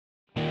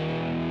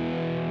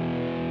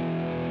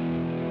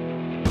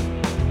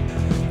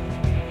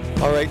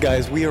All right,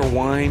 guys, we are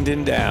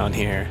winding down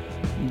here.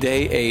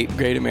 Day 8,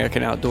 Great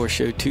American Outdoor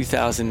Show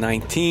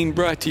 2019,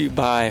 brought to you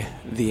by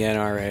the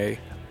NRA.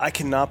 I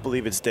cannot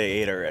believe it's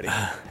day 8 already.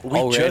 We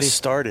Already? just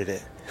started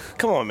it.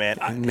 Come on, man.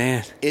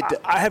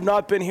 I have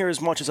not been here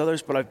as much as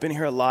others, but I've been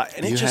here a lot,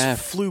 and it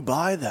just flew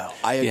by, though.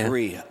 I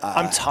agree.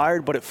 I'm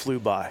tired, but it flew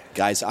by.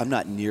 Guys, I'm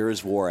not near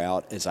as wore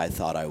out as I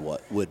thought I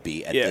would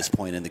be at this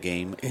point in the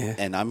game,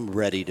 and I'm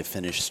ready to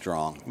finish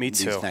strong. Me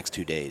too. These next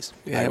 2 days.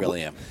 Yeah, I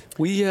really am.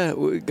 We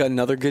got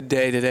another good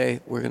day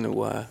today. We're going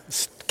to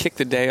kick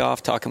the day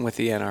off talking with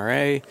the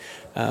NRA.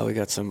 We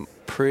got some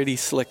pretty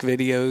slick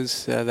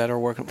videos that are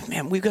working. But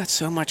man, we've got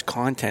so much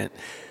content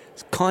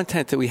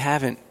that we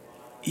haven't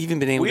even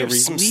been able to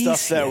release. We have some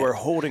stuff that we're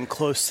holding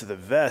close to the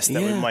vest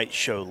that we might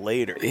show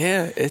later.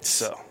 Yeah, it's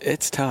tough.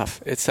 It's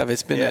tough.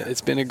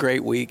 It's been a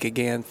great week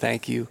again.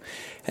 Thank you,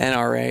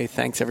 NRA.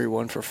 Thanks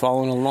everyone for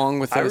following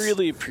along with us. I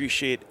really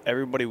appreciate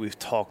everybody we've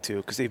talked to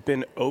because they've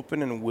been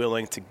open and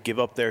willing to give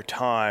up their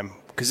time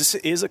because this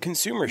is a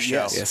consumer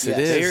show. Yes, it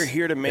is. They are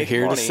here to make money.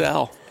 They're here to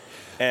sell.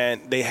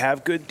 And they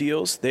have good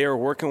deals. They are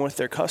working with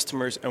their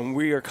customers, and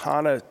we are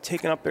kind of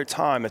taking up their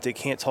time that they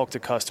can't talk to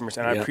customers.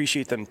 And I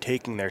appreciate them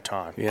taking their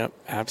time. Yep,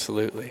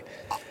 absolutely.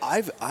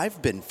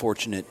 I've been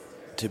fortunate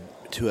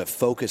to have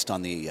focused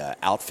on the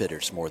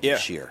outfitters more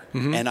this year,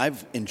 and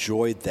I've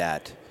enjoyed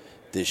that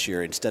this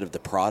year instead of the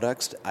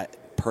products.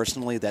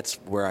 Personally, that's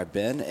where I've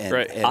been.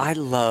 And I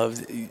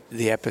loved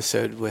the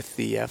episode with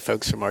the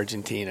folks from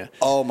Argentina.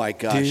 Oh, my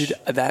gosh. Dude,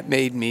 that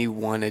made me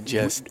want to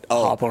just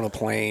hop on a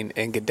plane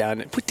and get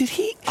down. But did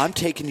he? I'm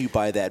taking you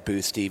by that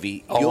booth,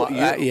 Stevie.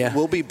 Yeah.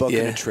 We'll be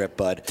booking a trip,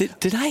 bud.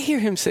 Did I hear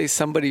him say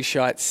somebody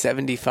shot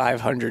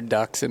 7,500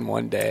 ducks in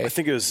one day? I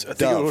think it would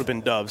have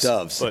been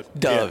doves. But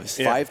doves.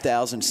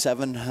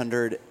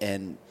 5,700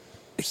 and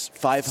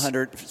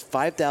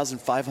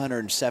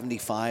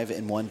 5,575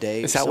 in one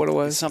day. Is that what it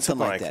was? Something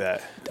like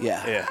that.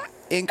 Yeah.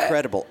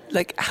 Incredible.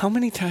 Like, how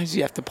many times do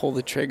you have to pull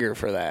the trigger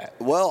for that?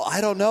 Well,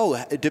 I don't know.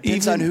 It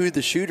depends on who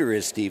the shooter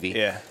is, Stevie.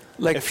 Yeah.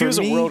 Like, if he was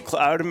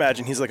I would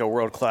imagine he's like a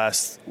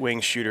world-class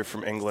wing shooter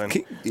from England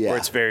where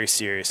it's very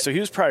serious. So he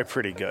was probably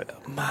pretty good.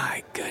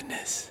 My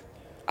goodness.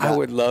 I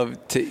would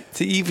love to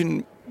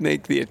even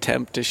make the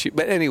attempt to shoot.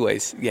 But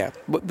anyways, that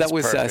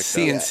was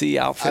CNC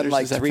Outfitters. I'm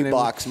like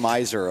 3-box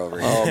miser over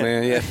here. Oh,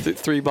 man,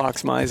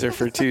 3-box miser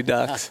for 2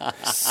 ducks.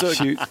 So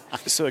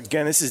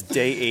again, this is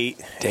day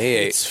 8.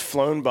 Day 8. It's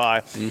flown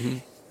by. Mm-hmm.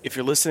 If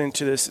you're listening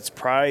to this, it's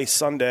probably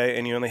Sunday,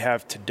 and you only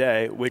have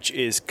today, which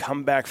is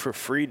Come Back for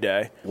Free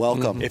Day.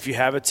 Welcome. If you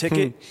have a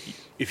ticket,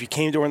 if you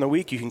came during the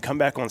week, you can come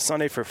back on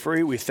Sunday for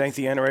free. We thank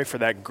the NRA for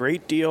that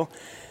great deal.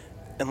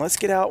 And let's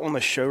get out on the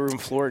showroom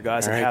floor,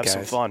 guys, and have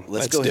some fun.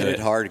 Let's go hit it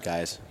hard,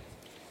 guys.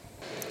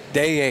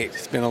 Day 8.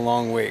 It's been a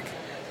long week.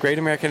 Great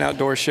American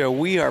Outdoor Show.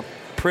 We are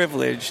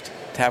privileged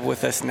to have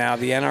with us now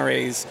the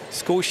NRA's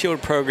School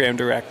Shield Program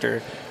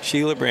Director,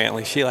 Sheila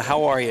Brantley. Sheila,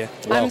 how are you?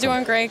 Welcome. I'm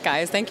doing great,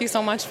 guys. Thank you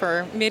so much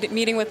for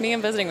meeting with me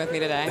and visiting with me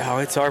today. Oh,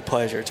 it's our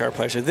pleasure. It's our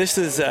pleasure. This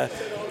is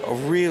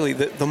really,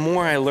 the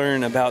more I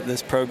learn about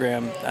this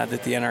program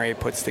that the NRA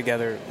puts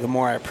together, the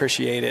more I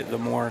appreciate it, the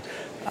more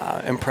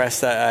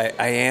impressed that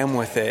I am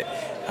with it,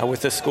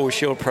 with the School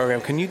Shield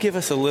program. Can you give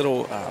us a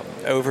little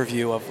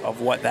overview of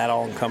what that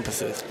all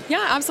encompasses?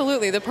 Yeah,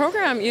 absolutely. The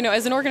program,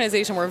 as an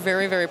organization, we're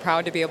very, very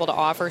proud to be able to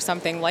offer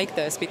something like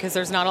this because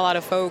there's not a lot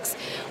of folks,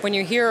 when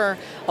you hear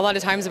a lot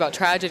of times about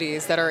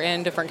tragedies that are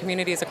in different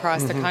communities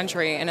across the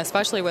country, and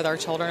especially with our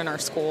children in our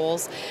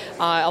schools,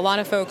 a lot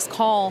of folks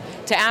call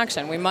to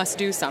action. We must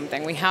do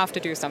something. We have to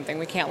do something.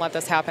 We can't let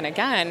this happen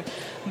again.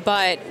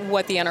 But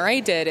what the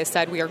NRA did is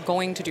said we are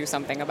going to do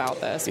something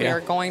about this. We are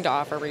going to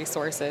offer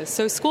resources.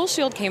 So School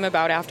Shield came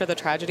about after the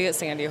tragedy at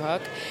Sandy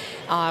Hook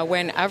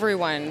when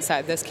everyone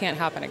said this can't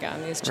happen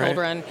again. These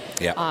children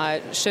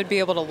should be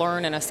able to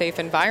learn in a safe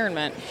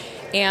environment.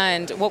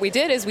 And what we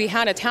did is we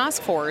had a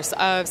task force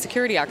of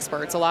security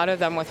experts, a lot of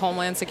them with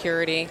Homeland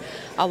Security,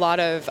 a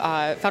lot of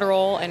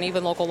federal and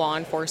even local law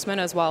enforcement,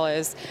 as well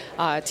as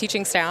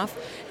teaching staff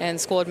and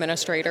school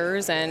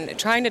administrators, and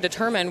trying to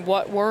determine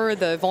what were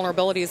the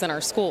vulnerabilities in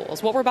our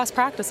schools, what were best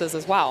practices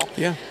as well.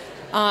 Yeah.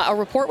 A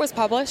report was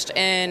published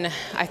in,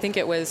 I think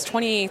it was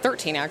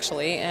 2013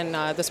 actually, in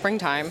the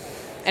springtime,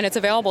 and it's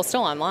available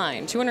still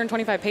online,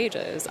 225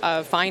 pages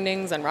of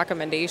findings and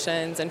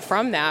recommendations, and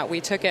from that we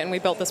took it and we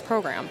built this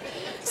program.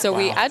 So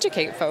we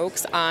educate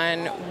folks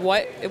on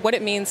what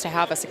it means to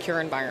have a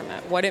secure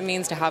environment, what it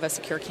means to have a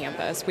secure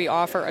campus. We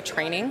offer a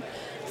training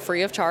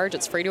free of charge.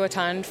 It's free to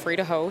attend, free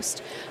to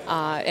host,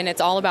 and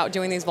it's all about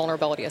doing these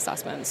vulnerability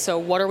assessments. So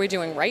what are we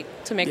doing right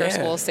to make our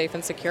schools safe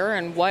and secure,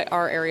 and what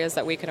are areas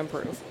that we can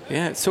improve?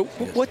 Yeah, so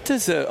what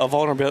does a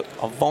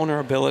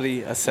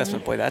vulnerability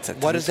assessment, boy, that's a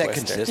what does that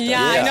consist of?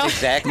 Yeah, I know.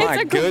 Exactly.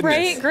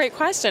 It's a great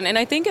question, and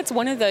I think it's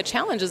one of the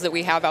challenges that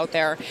we have out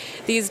there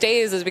these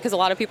days is because a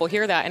lot of people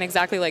hear that, and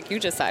exactly like you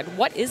just said,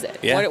 what is it?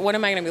 Yeah. What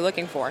am I going to be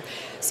looking for?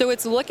 So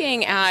it's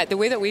looking at the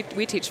way that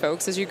we teach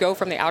folks is you go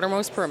from the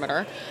outermost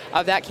perimeter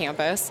of that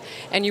campus, base,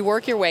 and you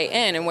work your way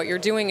in, and what you're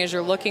doing is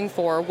you're looking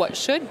for what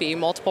should be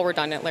multiple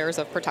redundant layers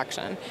of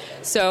protection.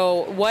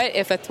 So what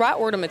if a threat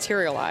were to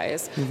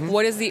materialize,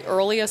 what is the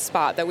earliest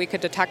spot that we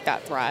could detect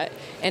that threat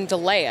and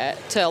delay it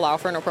to allow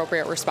for an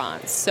appropriate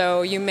response?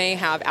 So you may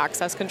have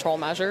access control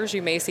measures.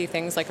 You may see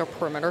things like a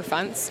perimeter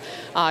fence.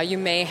 You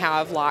may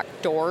have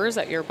locked doors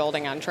at your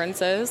building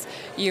entrances.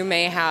 You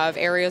may have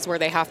areas where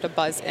they have to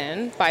buzz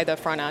in by the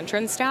front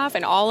entrance staff,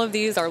 and all of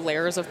these are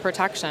layers of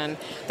protection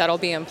that'll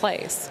be in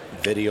place.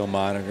 Video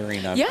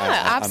monitoring. I'm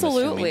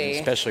absolutely. Assuming,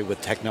 especially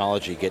with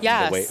technology getting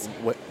the way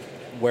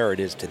where it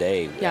is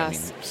today.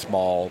 Yes. I mean,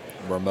 small,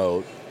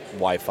 remote,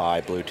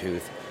 Wi-Fi,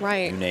 Bluetooth.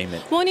 Right. You name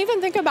it. Well, and even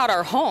think about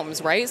our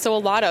homes, right? So a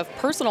lot of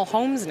personal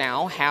homes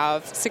now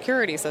have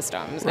security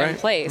systems in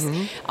place.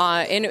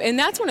 And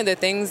that's one of the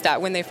things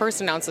that when they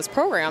first announced this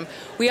program,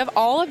 we have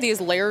all of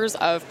these layers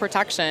of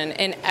protection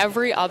in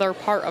every other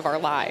part of our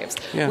lives.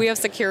 Yeah. We have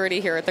security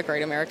here at the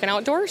Great American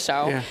Outdoor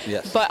Show. Yeah.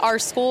 Yes. But our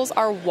schools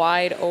are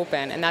wide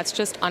open, and that's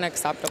just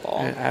unacceptable.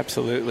 Yeah,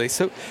 absolutely.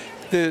 So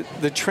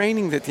the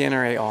training that the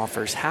NRA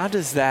offers, how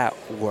does that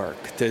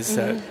work? Does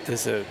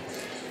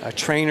a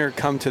trainer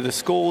come to the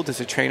school? Does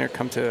a trainer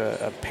come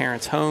to a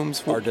parent's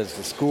homes? Or does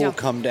the school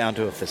come down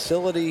to a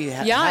facility?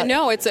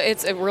 No, it's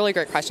a really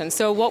great question.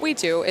 So what we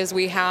do is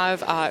we have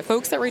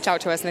folks that reach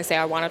out to us and they say,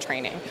 I want a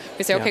training.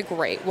 We say, okay,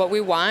 great. What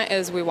we want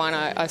is we want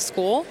a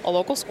school, a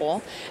local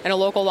school, and a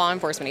local law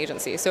enforcement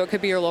agency. So it could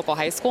be your local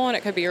high school, and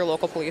it could be your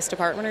local police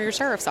department or your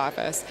sheriff's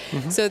office.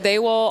 So they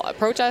will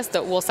approach us,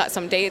 that we'll set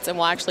some dates, and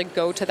we'll actually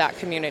go to that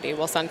community.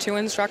 We'll send 2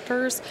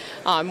 instructors,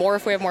 more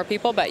if we have more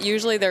people, but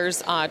usually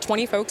there's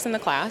 20 folks in the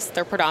class.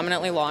 They're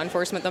predominantly law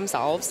enforcement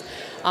themselves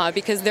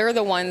because they're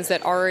the ones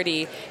that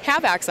already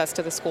have access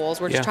to the schools.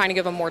 We're just trying to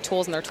give them more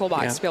tools in their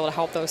toolbox to be able to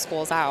help those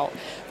schools out.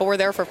 But we're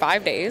there for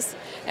 5 days,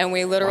 and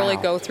we literally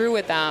go through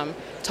with them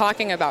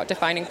talking about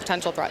defining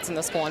potential threats in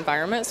the school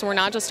environment. So we're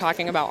not just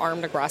talking about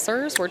armed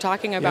aggressors. We're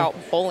talking about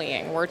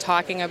bullying. We're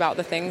talking about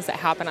the things that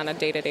happen on a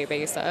day-to-day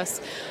basis.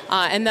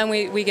 And then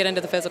we get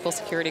into the physical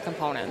security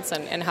components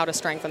and how to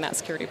strengthen that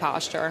security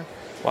posture.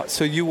 Wow.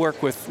 So you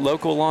work with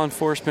local law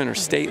enforcement or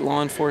state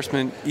law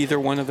enforcement, either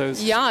one of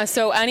those? Yeah,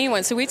 so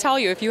anyone. So we tell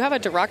you, if you have a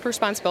direct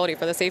responsibility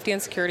for the safety and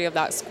security of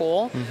that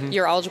school,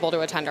 you're eligible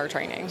to attend our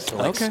training. So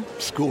like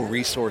school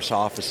resource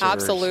officers.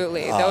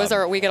 Absolutely.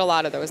 We get a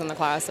lot of those in the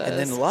classes. And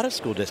then a lot of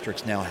school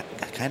districts now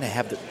kind of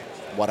have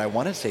what I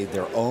want to say,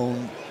 their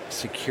own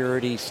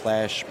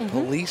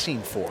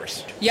security/policing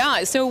force.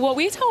 Yeah, so what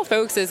we tell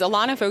folks is a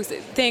lot of folks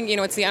think,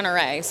 it's the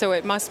NRA, so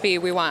it must be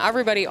we want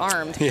everybody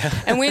armed. Yeah.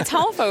 And we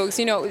tell folks,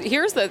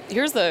 here's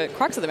the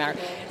crux of the matter.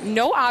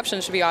 No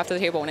option should be off the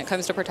table when it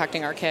comes to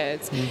protecting our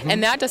kids.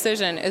 And that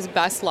decision is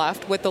best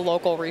left with the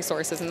local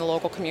resources and the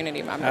local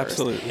community members.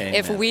 Absolutely.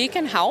 If we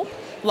can help,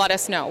 let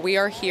us know. We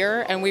are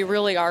here, and we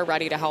really are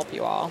ready to help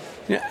you all.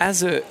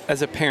 As a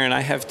parent,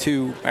 I have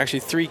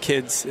 3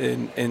 kids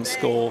in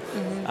school,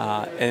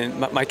 and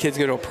my kids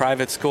go to a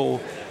private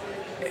school,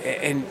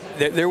 and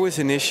there was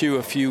an issue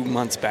a few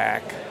months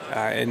back,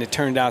 and it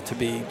turned out to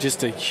be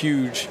just a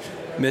huge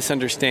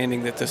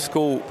misunderstanding that the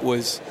school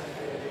was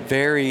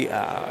very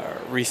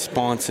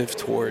responsive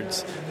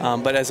towards.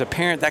 But as a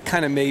parent, that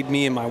kind of made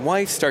me and my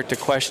wife start to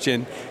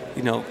question,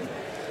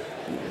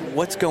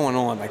 what's going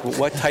on? Like,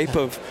 what type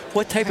of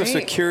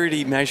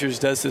security measures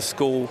does the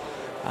school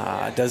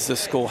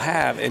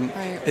have? And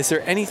is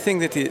there anything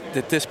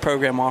that this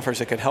program offers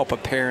that could help a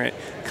parent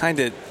kind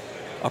of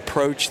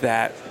approach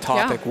that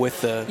topic with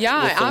the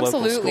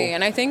absolutely. local school?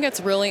 And I think it's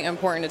really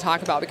important to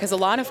talk about because a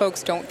lot of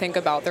folks don't think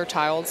about their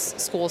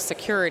child's school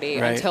security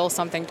until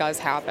something does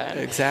happen.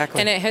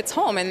 Exactly. And it hits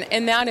home,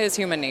 and that is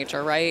human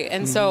nature, right?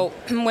 And so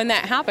when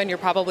that happened, you're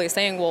probably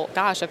saying, well,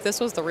 gosh, if this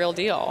was the real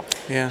deal,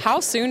 how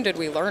soon did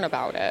we learn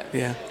about it?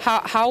 Yeah.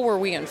 How were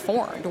we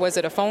informed? Was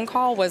it a phone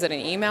call? Was it an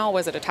email?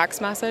 Was it a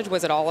text message?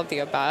 Was it all of the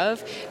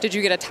above? Did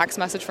you get a text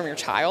message from your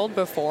child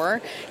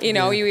before?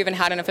 You even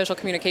had an official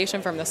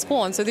communication from the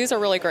school. And so these are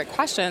really great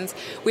questions.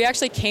 We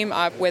actually came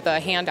up with a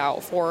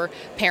handout for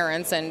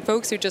parents and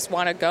folks who just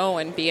want to go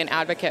and be an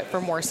advocate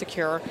for more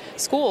secure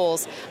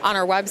schools on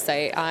our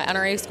website,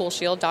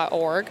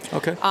 nraschoolshield.org.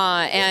 Okay.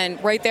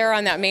 And right there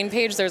on that main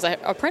page, there's a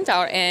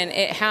printout, and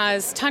it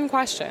has 10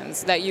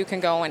 questions that you can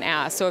go and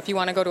ask. So if you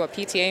want to go to a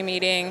PTA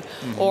meeting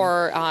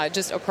or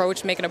just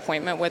make an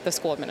appointment with the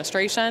school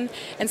administration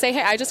and say,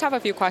 hey, I just have a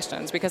few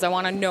questions because I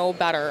want to know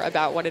better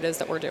about what it is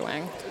that we're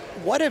doing.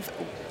 What if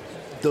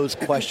those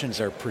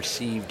questions are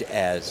perceived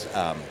as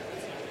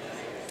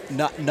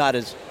not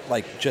as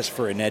like just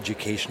for an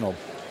educational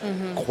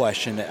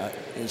question,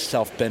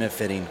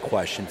 self-benefiting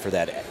question for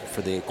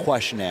the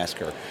question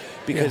asker,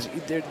 because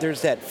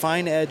there's that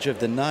fine edge of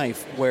the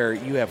knife where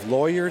you have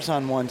lawyers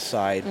on one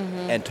side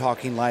and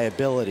talking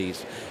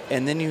liabilities,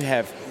 and then you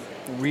have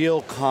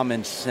real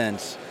common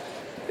sense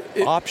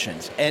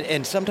options,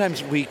 and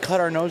sometimes we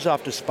cut our nose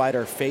off to spite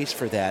our face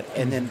for that,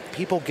 and then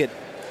people get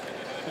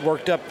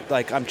worked up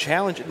like I'm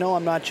challenged. No,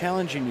 I'm not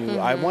challenging you.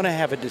 I want to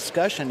have a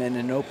discussion and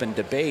an open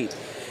debate.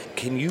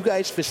 Can you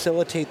guys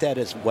facilitate that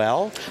as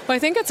well? Well, I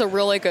think it's a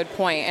really good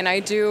point, and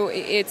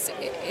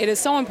it is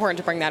so important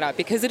to bring that up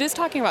because it is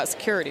talking about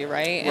security,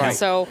 right? And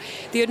so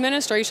the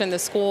administration, the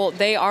school,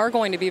 they are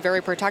going to be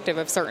very protective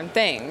of certain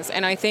things,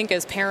 and I think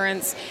as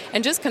parents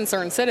and just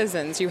concerned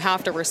citizens, you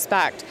have to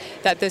respect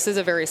that this is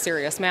a very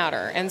serious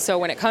matter. And so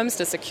when it comes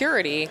to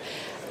security,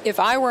 if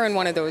I were in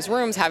one of those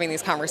rooms having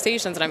these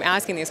conversations and I'm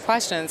asking these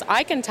questions,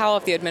 I can tell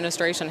if the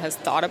administration has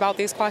thought about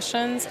these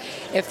questions,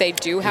 if they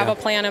do have a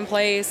plan in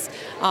place,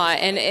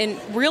 and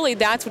really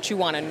that's what you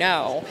want to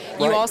know.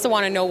 You also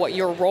want to know what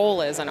your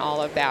role is in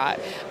all of that.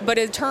 But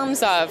in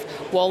terms of,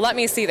 well, let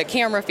me see the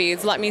camera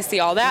feeds, let me see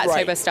all that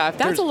type of stuff,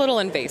 that's a little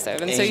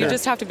invasive. And so you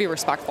just have to be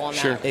respectful in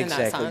that, in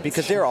that sense.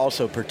 Because they're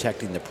also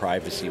protecting the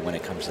privacy when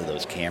it comes to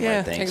those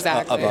camera things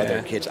of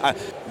other kids.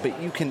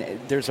 But you can,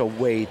 there's a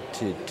way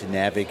to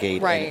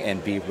navigate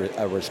and be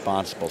a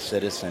responsible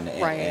citizen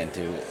and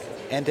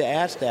to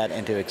ask that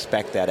and to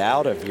expect that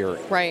out of your,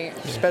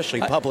 especially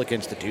public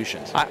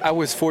institutions. I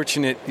was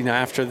fortunate,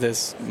 after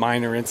this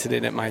minor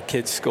incident at my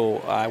kids'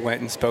 school, I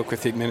went and spoke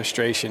with the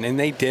administration, and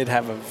they did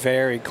have a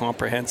very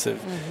comprehensive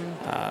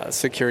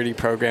security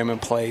program in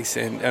place,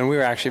 and we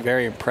were actually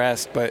very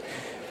impressed. But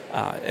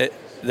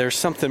there's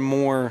something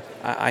more,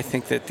 I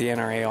think, that the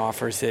NRA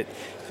offers. It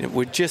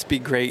would just be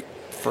great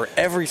for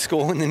every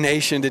school in the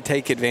nation to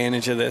take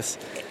advantage of this.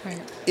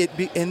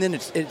 And then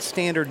it's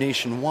standard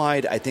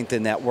nationwide. I think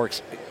then that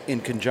works in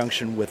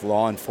conjunction with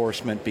law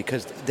enforcement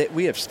because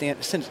we have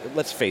since,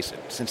 let's face it,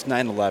 since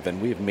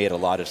 9/11, we have made a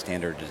lot of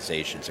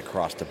standardizations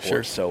across the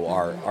board. So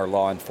our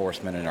law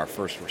enforcement and our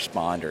first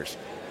responders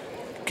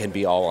can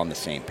be all on the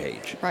same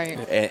page.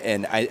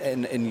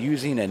 And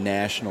using a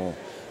national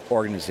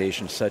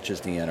organization such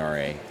as the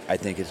NRA, I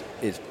think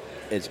is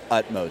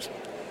utmost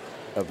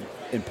of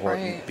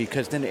important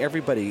because then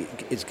everybody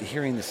is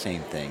hearing the same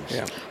things.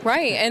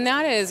 And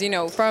that is,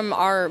 from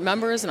our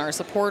members and our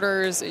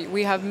supporters,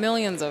 we have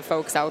millions of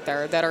folks out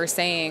there that are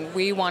saying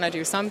we want to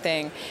do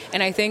something.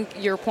 And I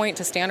think your point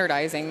to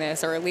standardizing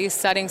this, or at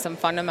least setting some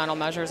fundamental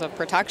measures of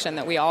protection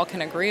that we all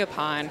can agree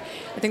upon,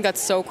 I think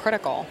that's so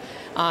critical.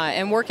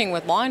 And working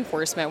with law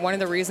enforcement, one of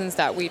the reasons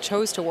that we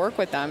chose to work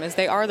with them is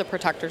they are the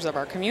protectors of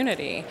our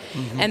community.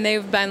 And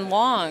they've been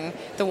long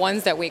the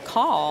ones that we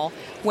call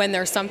when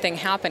there's something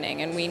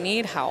happening and we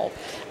need help.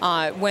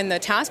 When the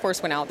task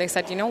force went out, they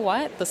said, you know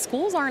what? The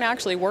schools aren't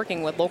actually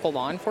working with local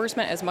law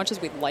enforcement as much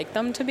as we'd like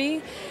them to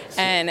be.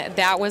 And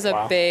that was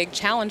a big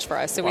challenge for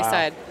us. So we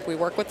said, we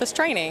work with this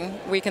training,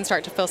 we can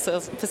start to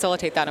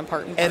facilitate that in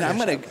part. And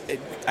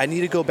I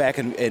need to go back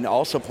and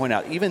also point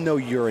out, even though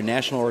you're a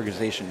national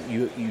organization,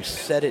 you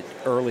said it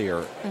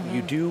earlier,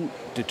 you do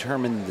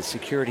determine the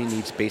security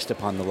needs based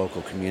upon the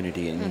local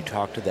community, and you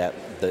talk to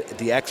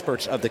the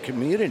experts of the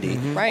community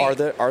are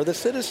the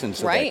citizens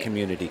of that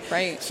community.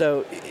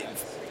 So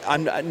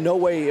no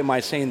way am I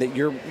saying that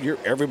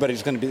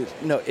everybody's going to be.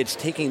 No, it's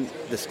taking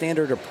the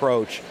standard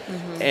approach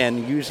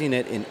and using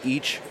it in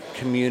each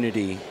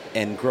community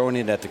and growing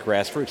it at the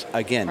grassroots.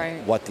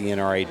 Again, what the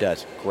NRA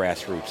does,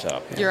 grassroots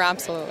up. You're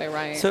absolutely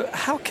right. So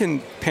how can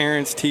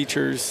parents,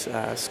 teachers,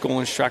 school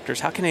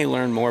instructors, how can they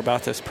learn more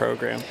about this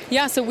program?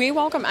 Yeah, so we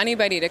welcome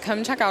anybody to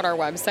come check out our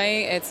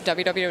website. It's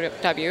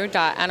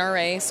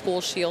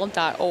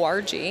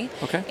www.nraschoolshield.org.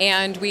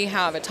 And we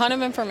have a ton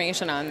of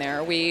information on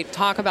there. We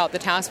talk about the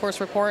task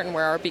force report and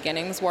where our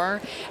beginnings were.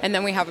 And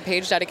then we have a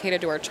page dedicated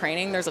to our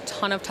training. There's a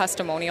ton of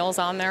testimonials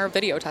on there,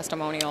 video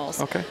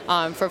testimonials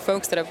for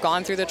folks that have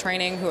gone through the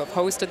training, who have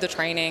hosted the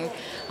training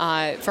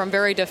from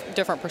very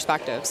different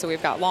perspectives. So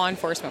we've got law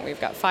enforcement,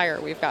 we've got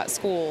fire, we've got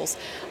schools,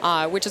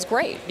 which is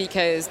great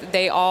because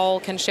they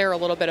all can share a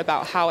little bit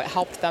about how it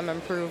helped them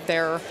improve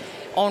their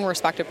own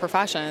respective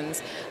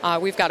professions.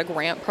 We've got a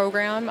grant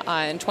program.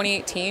 In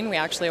 2018, we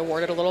actually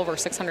awarded a little over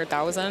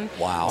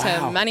 $600,000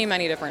 to many,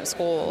 many different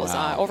schools,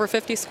 over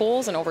 50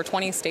 schools in over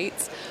 20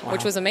 states,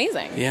 which was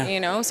amazing.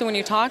 So when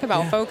you talk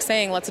about folks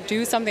saying, let's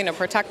do something to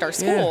protect our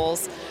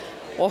schools,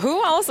 well,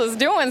 who else is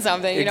doing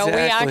something? We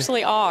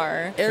actually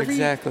are.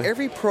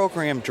 Every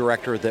program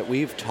director that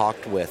we've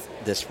talked with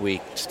this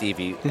week,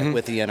 Stevie,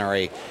 with the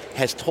NRA,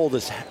 has told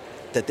us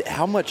that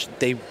how much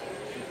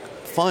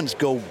funds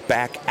go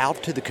back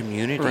out to the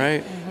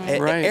community.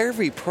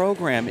 Every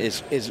program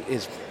is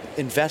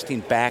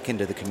investing back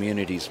into the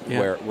communities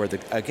where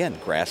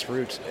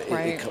grassroots,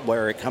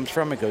 where it comes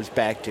from, it goes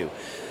back to.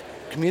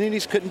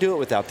 Communities couldn't do it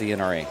without the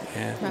NRA.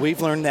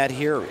 We've learned that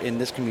here in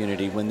this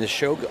community when this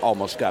show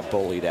almost got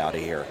bullied out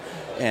of here.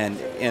 And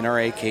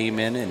NRA came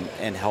in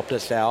and helped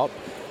us out.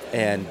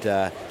 And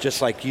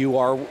just like you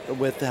are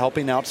with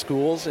helping out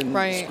schools and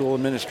school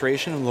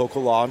administration and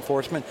local law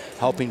enforcement,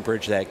 helping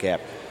bridge that gap.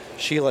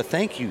 Sheila,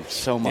 thank you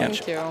so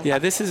much. Thank you. Yeah,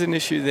 this is an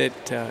issue that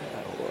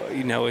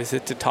is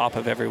at the top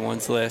of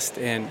everyone's list.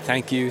 And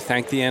thank the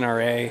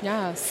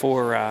NRA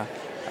for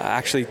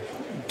actually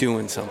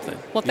doing something.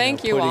 Well,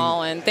 thank you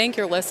all, and thank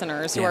your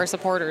listeners who are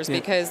supporters,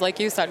 because like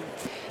you said,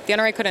 the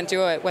NRA couldn't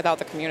do it without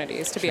the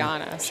communities, to be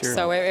honest.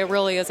 So it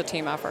really is a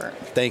team effort.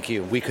 Thank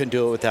you. We couldn't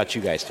do it without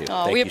you guys, too.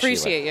 We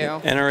appreciate you.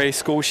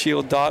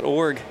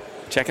 NRASchoolshield.org.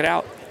 Check it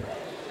out.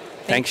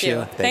 Thanks,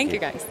 Sheila. Thank you,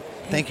 guys.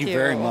 Thank you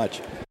very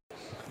much.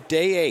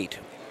 Day 8.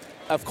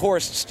 Of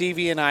course,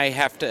 Stevie and I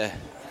have to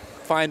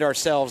find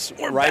ourselves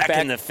back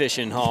in the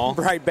fishing hall.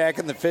 Right back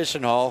in the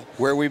fishing hall.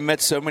 Where we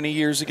met so many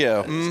years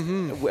ago.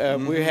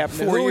 We have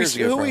 4 years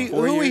ago.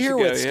 Who are we here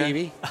with,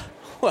 Stevie?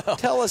 Well,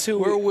 tell us who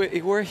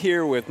we're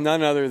here with.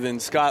 None other than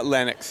Scott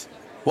Lennox.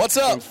 What's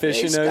up?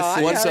 Fishing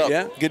Scott. What's up?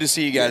 Yeah. Good to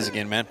see you guys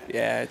again, man.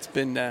 Yeah, it's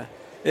been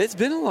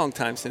a long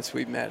time since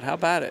we've met. How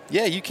about it?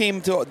 Yeah, you came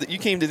to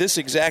this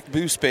exact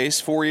booth space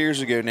 4 years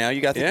ago now.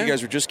 You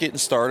guys were just getting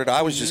started.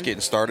 I was just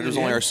getting started. It was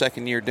only our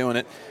second year doing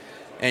it.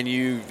 And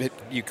you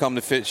come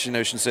to fish in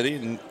Ocean City,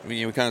 and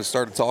we kind of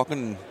started talking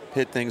and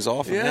hit things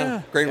off.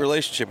 And great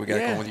relationship we got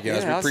going with you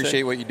guys. We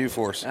appreciate what you do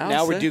for us.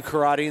 Now we do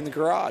karate in the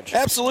garage.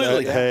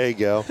 Absolutely. There you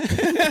go.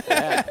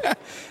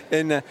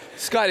 And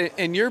Scott,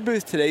 in your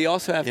booth today, you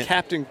also have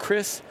Captain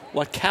Chris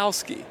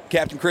Watkowski.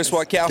 Captain Chris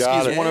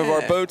Watkowski is one of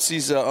our boats.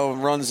 He's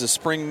runs the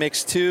Spring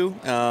Mix 2.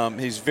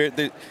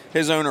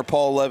 His owner,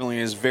 Paul Leveling,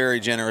 is very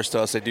generous to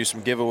us. They do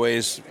some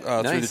giveaways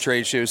through the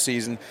trade show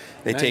season.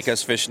 They take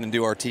us fishing and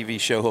do our TV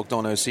show Hooked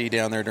on OC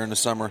down there during the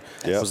summer.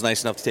 Yep. It was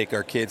nice enough to take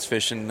our kids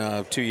fishing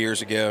 2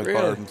 years ago,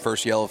 our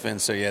first yellowfin.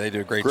 So, they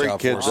do a great job for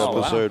us. Great kids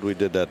episode we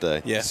did that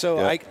day. Yeah. So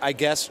I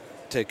guess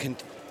to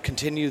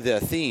continue the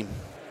theme,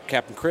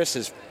 Captain Chris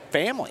is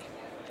family.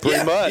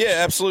 Pretty much. Yeah,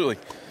 absolutely.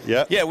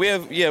 Yeah, we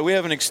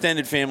have an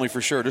extended family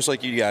for sure, just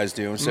like you guys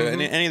do. And so,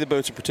 any of the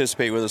boats that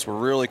participate with us, we're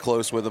really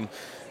close with them.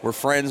 We're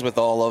friends with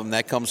all of them.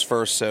 That comes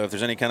first. So, if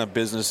there's any kind of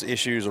business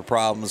issues or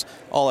problems,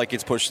 all that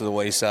gets pushed to the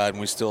wayside, and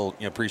we still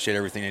appreciate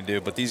everything they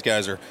do. But these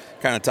guys are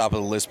kind of top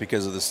of the list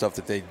because of the stuff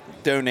that they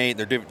donate.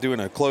 They're doing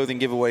a clothing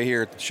giveaway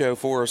here at the show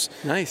for us.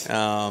 Nice.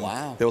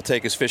 Wow. They'll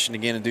take us fishing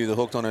again and do the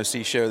Hooked on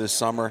OC show this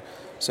summer.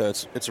 So,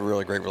 it's a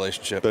really great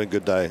relationship. Been a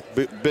good day.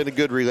 Been a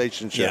good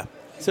relationship. Yeah.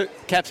 So,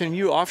 Captain,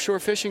 you offshore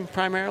fishing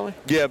primarily?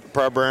 Yeah,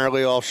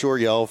 primarily offshore,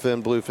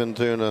 yellowfin, bluefin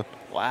tuna,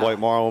 white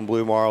marlin,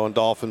 blue marlin,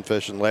 dolphin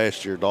fishing.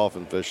 Last year,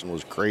 dolphin fishing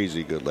was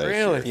crazy good last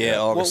year.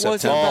 Yeah, August, what was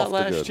it September. about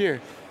last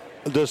year?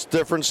 Just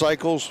different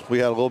cycles. We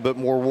had a little bit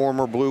more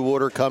warmer blue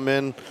water come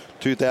in.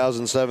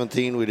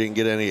 2017, we didn't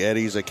get any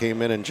eddies that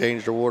came in and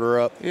changed the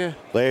water up. Yeah.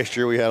 Last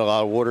year, we had a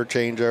lot of water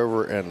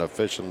changeover, and the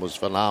fishing was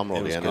phenomenal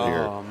at the end of the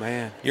year. Oh,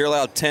 man. You're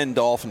allowed 10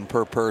 dolphin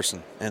per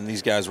person, and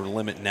these guys were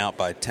limiting out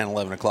by 10,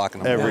 11 o'clock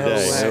in the morning. Every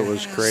day. It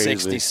was crazy.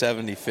 60,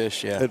 70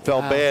 fish, It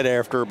felt bad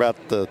after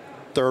about the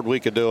third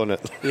week of doing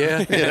it.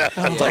 Yeah.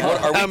 Like,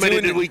 how many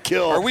did we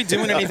kill? Are we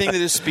doing anything to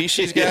this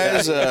species,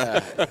 guys?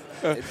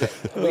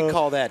 We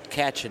call that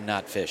catching,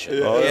 not fishing.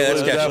 It was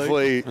that's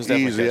definitely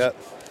easy. catching.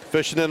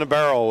 Fishing in a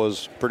barrel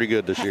was pretty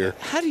good this year.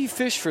 How do you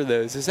fish for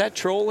those? Is that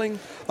trolling?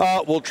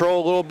 We'll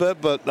troll a little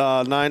bit, but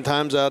 9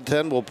 times out of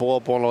 10, we'll pull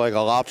up on like a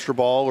lobster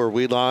ball or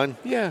weed line.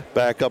 Yeah.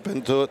 Back up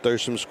into it.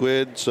 There's some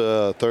squids.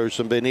 Throw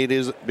some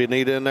bonita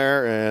in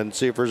there and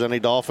see if there's any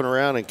dolphin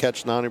around and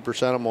catch 90% of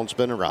them on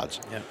spinning rods.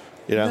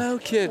 Yeah. No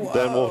kidding.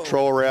 Then we'll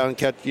troll around and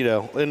catch,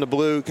 in the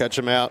blue, catch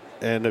them out.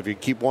 And if you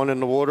keep one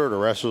in the water, the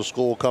rest of the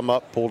school will come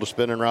up, pull the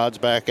spinning rods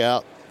back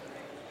out,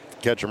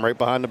 catch them right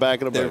behind the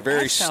back of the boat. They're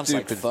very sounds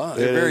stupid. like fun.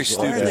 They're very is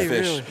stupid fun. fish.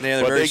 Really? Yeah,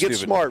 they're But very they get stupid.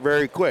 smart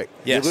very quick.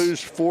 Yes. You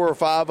lose 4 or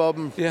 5 of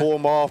them, pull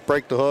them off,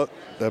 break the hook.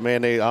 I don't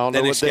Then know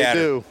they what they scatter.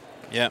 do.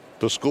 Yeah.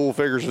 The school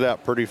figures it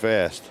out pretty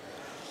fast.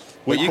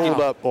 We Well, you pulled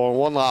can- up on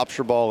one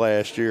lobster ball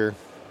last year,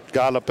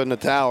 got up in the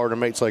tower, and the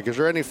mate's like, is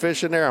there any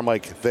fish in there? I'm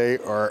like, they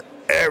are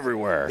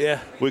everywhere. Yeah.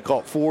 We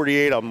caught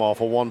 48 of them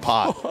off of one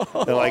pot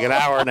in like an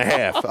hour and a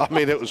half. I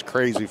mean, it was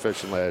crazy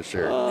fishing last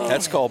year.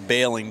 That's called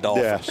bailing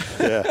dolphins.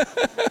 Yeah.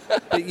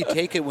 But you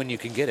take it when you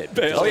can get it.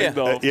 Oh,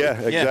 yeah.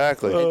 Yeah,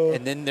 exactly.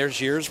 And then there's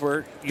years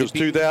where Because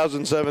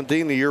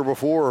 2017, the year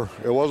before,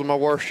 it wasn't my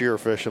worst year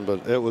fishing,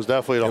 but it was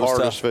definitely the was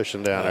hardest tough.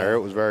 fishing down there.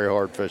 It was very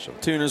hard fishing.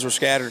 Tunas were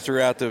scattered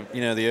throughout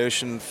the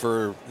ocean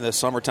for the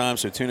summertime,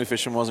 so tuna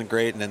fishing wasn't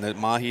great, and then the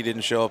mahi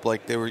didn't show up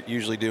like they were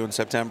usually do in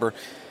September.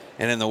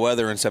 And then the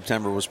weather in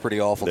September was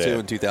pretty awful too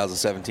in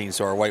 2017,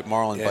 so our white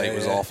marlin bite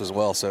was off as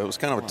well. So it was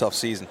kind of a tough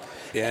season.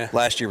 Yeah.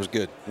 Last year was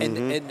good.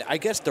 and I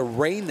guess the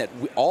rain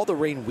all the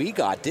rain we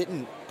got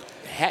didn't.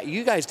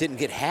 You guys didn't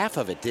get half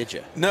of it, did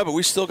you? No, but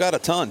we still got a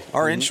ton.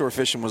 Our inshore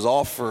fishing was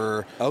off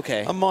for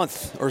a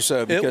month or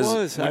so because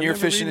was. when I you're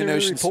remember fishing in reading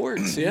the Ocean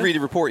reports, yeah. read the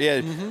report,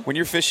 when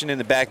you're fishing in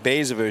the back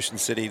bays of Ocean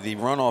City, the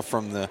runoff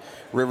from the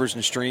rivers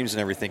and streams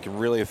and everything can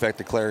really affect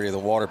the clarity of the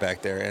water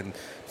back there. And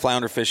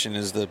flounder fishing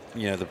is the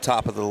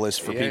top of the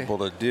list for people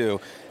to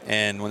do.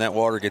 And when that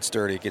water gets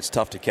dirty, it gets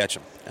tough to catch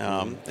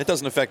them. It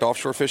doesn't affect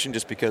offshore fishing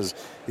just because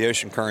the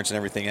ocean currents and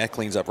everything, that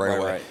cleans up right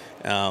away.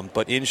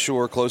 But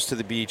inshore, close to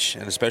the beach,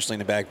 and especially in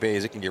the back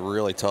bays, it can get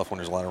really tough when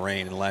there's a lot of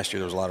rain. And last year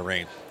there was a lot of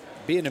rain.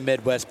 Being a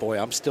Midwest boy,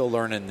 I'm still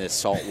learning this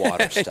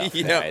saltwater stuff,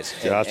 guys.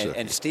 Gotcha.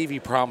 And Stevie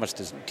promised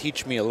to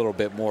teach me a little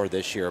bit more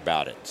this year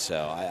about it. So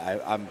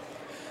I'm.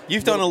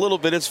 You've done a little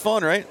bit. It's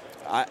fun, right?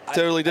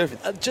 Totally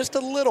different. Just a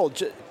little.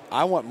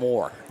 I want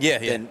more.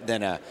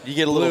 Than a you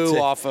get a little blue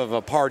tick. off of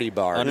a party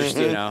bar.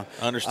 Understood.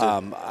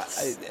 Understood.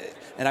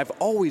 And I've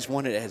always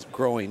wanted, as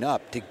growing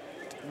up,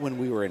 when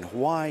we were in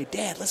Hawaii,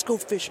 Dad, let's go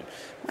fishing.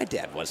 My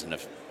dad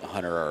wasn't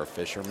hunter or a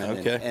fisherman.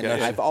 Okay, and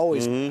gotcha. I've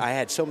always I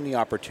had so many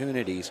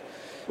opportunities.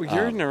 Well,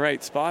 you're in the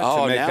right spot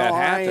to make now that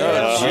happen.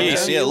 Oh,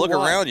 jeez. Yeah, look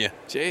around you.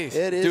 Jeez.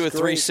 It is Do a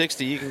great.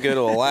 360. You can go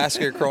to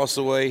Alaska across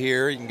the way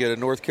here. You can go to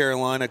North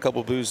Carolina, a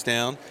couple booths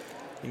down.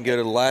 You can go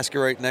to Alaska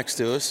right next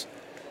to us.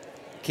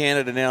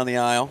 Canada down the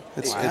aisle.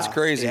 It's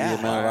crazy the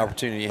amount of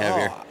opportunity you have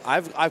here.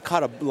 I've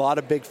caught a lot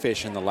of big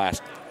fish in the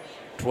last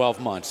 12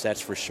 months, that's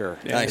for sure.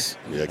 Nice.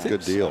 Yeah,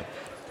 good deal.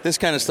 This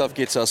kind of stuff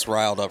gets us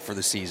riled up for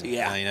the season.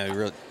 Yeah.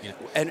 Really,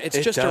 And it's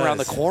It just does. around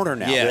the corner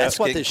now. Yeah, that's it's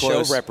what getting this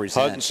close. show represents.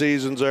 Hunting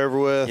season's over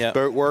with. Yep.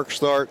 Boat work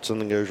starts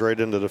and then goes right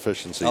into the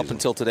fishing season. Up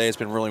until today, it's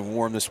been really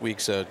warm this week,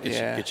 so it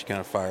gets you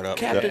kind of fired up.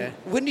 Captain,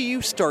 when do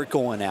you start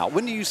going out?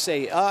 When do you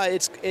say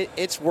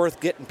it's worth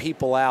getting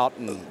people out?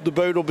 And The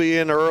boat will be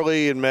in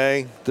early in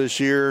May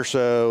this year,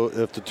 so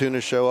if the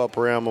tuna show up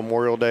around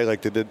Memorial Day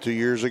like they did 2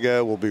 years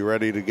ago, we'll be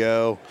ready to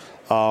go.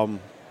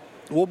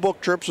 We'll book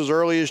trips as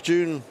early as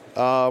June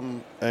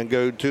and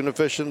go tuna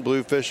fishing,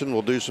 blue fishing.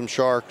 We'll do some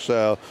sharks.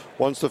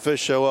 Once the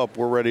fish show up,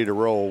 we're ready to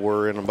roll.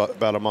 We're in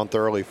about a month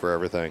early for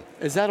everything.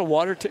 Is that a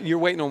water? You're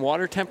waiting on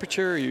water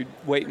temperature? Or are you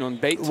waiting on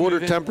bait? Water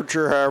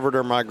temperature, however,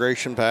 their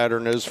migration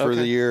pattern is for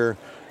the year.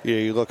 Yeah,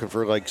 you're looking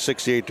for like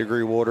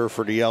 68-degree water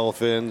for the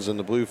yellowfins and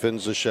the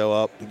bluefins to show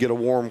up. Get a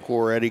warm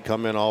core eddy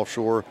come in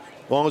offshore.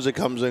 As long as it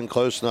comes in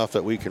close enough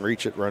that we can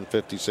reach it, run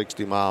 50,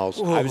 60 miles.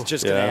 I was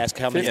just going to ask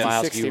how many 50,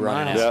 miles 60 do you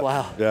run miles. out? Yep,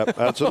 Wow. Yep.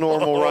 That's a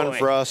normal run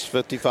for us,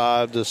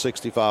 55 to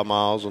 65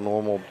 miles, a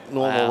normal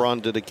run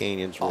to the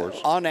canyons for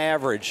us. On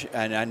average,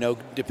 and I know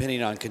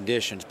depending on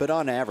conditions, but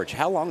on average,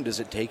 how long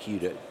does it take you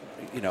to,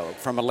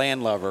 from a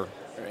landlubber,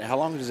 how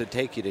long does it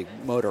take you to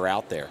motor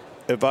out there?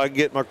 If I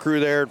get my crew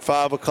there at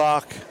 5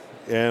 o'clock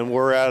and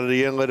we're out of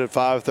the inlet at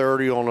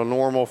 5:30 on a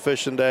normal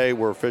fishing day,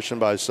 we're fishing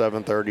by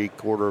 7:30,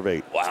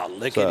 7:45. Wow,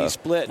 lickety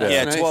split.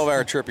 Yeah, nice.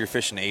 12-hour trip, you're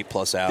fishing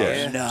 8+ hours.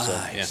 Yeah.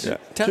 Nice. Yeah.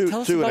 Tell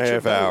us Two and about a your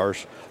half boat.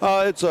 hours.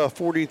 It's a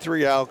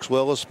 43 Alex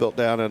Willis built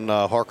down in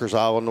Harkers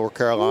Island, North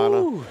Carolina.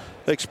 Ooh.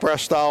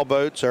 Express style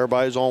boats.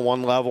 Everybody's on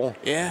one level.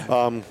 Yeah.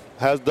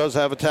 Does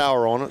have a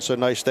tower on it, so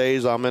nice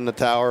days I'm in the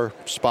tower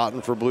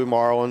spotting for blue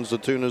marlins. The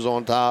tuna's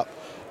on top.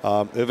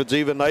 If it's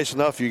even nice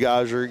enough, you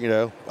guys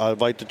are,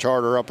 I'd like to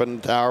charter up in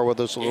the tower with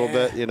us a little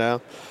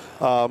bit,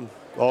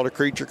 all the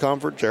creature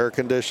comforts, air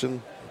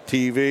conditioned,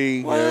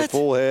 TV,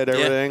 full head,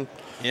 everything.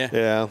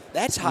 Yeah.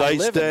 That's high nice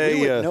living. day.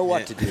 We wouldn't know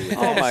what to do with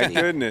Oh that, my Steve.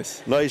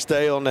 goodness. Nice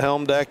day on the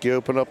helm deck. You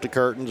open up the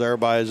curtains,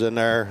 everybody's in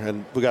there,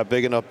 and we got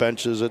big enough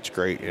benches. It's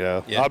great,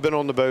 Yeah. I've been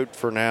on the boat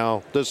for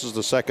now. This is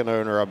the second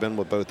owner. I've been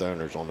with both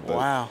owners on the boat.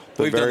 Wow.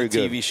 But We've done very a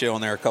TV good. show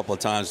on there a couple of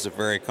times. It's a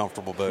very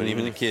comfortable boat.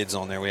 Even the kids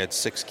on there. We had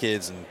 6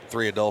 kids and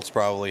 3 adults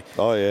probably.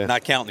 Oh, yeah.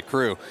 Not counting the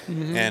crew.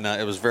 And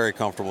it was very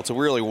comfortable. It's a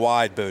really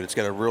wide boat. It's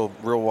got a real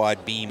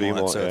wide beam on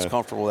it, so it's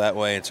comfortable that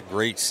way. It's a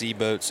great sea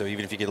boat, so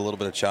even if you get a little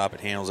bit of chop, it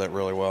handles that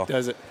really well.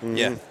 Does it?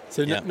 Yeah.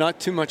 So not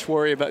too much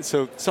worry about.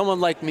 So someone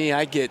like me,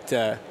 I get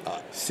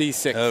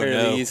seasick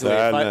fairly easily.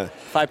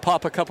 If I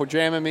pop a couple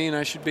Dramamine,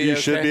 I should be okay. You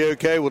should be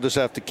okay. We'll just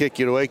have to kick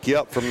you to wake you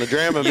up from the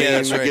Dramamine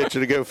that's to right. get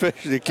you to go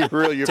fishing. You're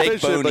Take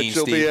fishing, but Bonine,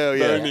 you'll be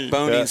Steve.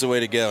 Bonine's the way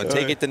to go. And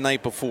take it the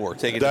night before.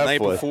 Take it the night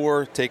Definitely.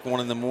 before. Take one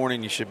in the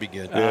morning. You should be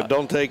good. Yeah,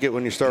 don't take it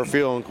when you start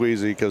feeling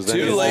queasy because then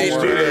Too late.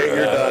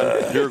 You're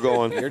done. You're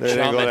going. You're it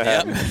ain't going to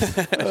chumming.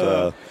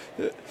 happen.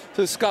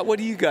 So Scott, what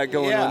do you got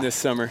going on this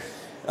summer?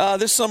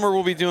 This summer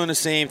we'll be doing the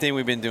same thing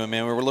we've been doing,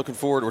 man. We're looking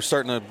forward. We're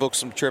starting to book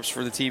some trips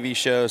for the TV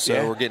show,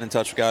 so we're getting in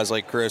touch with guys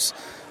like Chris.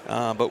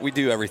 But we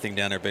do everything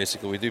down there,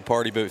 basically. We do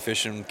party boat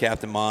fishing,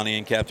 Captain Monty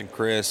and Captain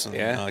Chris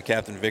and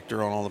Captain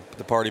Victor on all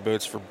the party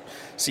boats for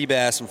sea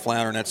bass and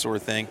flounder and that sort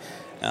of thing.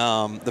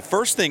 The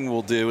first thing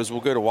we'll do is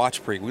we'll go to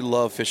Watch Creek. We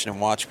love fishing in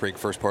Watch Creek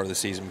first part of the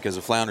season because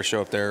the flounder show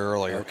up there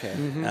earlier. Okay.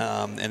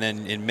 And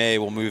then in May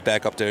we'll move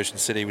back up to Ocean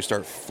City. We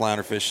start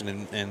flounder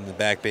fishing in the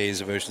back bays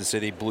of Ocean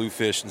City,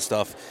 bluefish and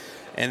stuff.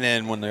 And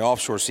then when the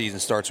offshore season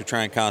starts, we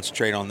try and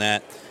concentrate on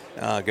that.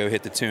 Go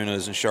hit the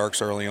tunas and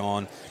sharks early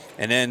on.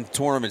 And then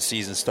tournament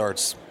season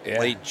starts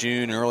late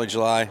June, early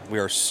July. We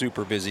are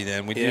super busy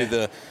then. We do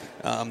the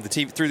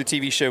through the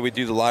TV show. We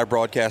do the live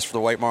broadcast for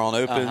the White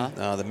Marlin Open,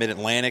 the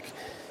Mid-Atlantic,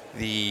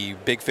 the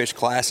Big Fish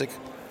Classic.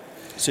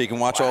 So you can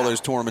watch all those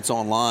tournaments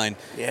online,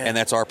 and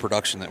that's our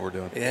production that we're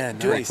doing. Yeah,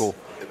 Very nice. cool.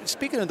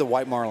 Speaking of the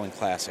White Marlin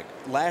Classic,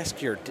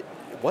 last year,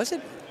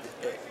 wasn't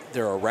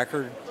there a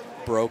record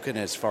broken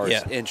as far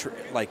as entry?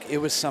 Like, it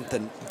was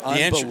something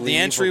unbelievable.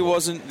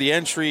 The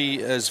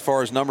entry as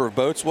far as number of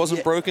boats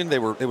wasn't broken. It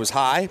was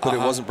high, but it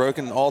wasn't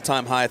broken.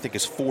 All-time high I think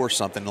is 4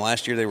 something.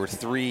 Last year they were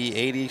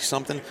 380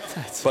 something.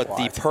 But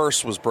the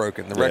purse was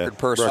broken. The record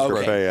purse was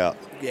broken. Payout.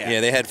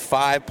 Yeah, they had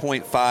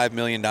 $5.5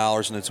 million in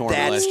the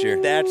tournament last year.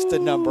 That's the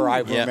number I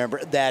remember.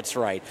 That's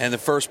right. And the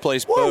first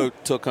place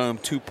boat took home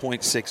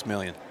 $2.6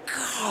 million.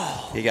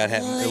 He got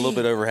a little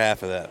bit over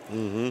half of that.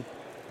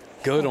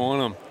 Good on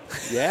them.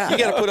 Yeah. You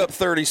got to put up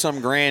 30-some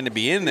grand to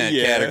be in that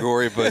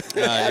category, but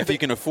if you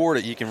can afford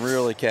it, you can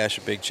really cash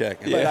a big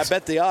check. But I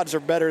bet the odds are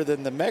better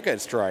than the Mega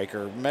Strike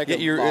or Mega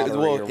Lottery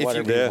or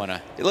whatever you want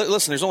to.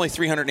 Listen, there's only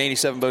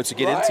 387 boats to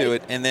get into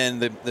it, and then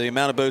the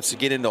amount of boats to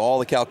get into all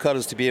the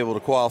Calcuttas to be able to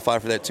qualify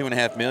for that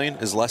 $2.5 million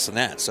is less than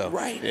that. So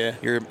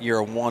you're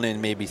a 1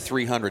 in maybe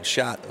 300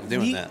 shot of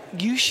doing that.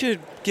 You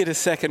should get a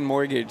second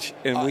mortgage,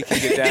 and we can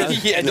get down.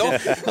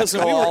 Don't listen.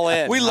 all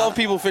in. We love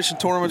people fishing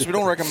tournaments. We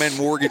don't recommend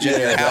mortgaging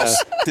your house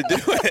to do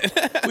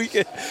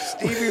it.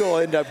 Stevie will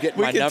end up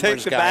getting my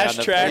numbers take the guy bass on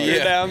the tracker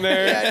phone. down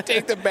there. Yeah,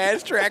 take the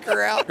bass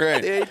tracker out.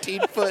 Right. The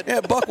 18-foot.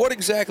 Yeah, Buck, what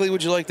exactly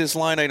would you like this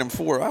line item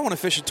for? I want to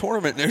fish a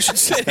tournament in Ocean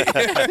City.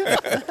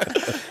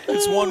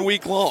 It's 1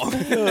 week long.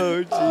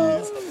 Oh,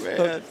 jeez,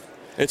 man.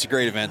 It's a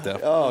great event, though.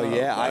 Oh,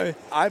 yeah.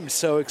 I'm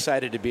so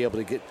excited to be able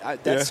to get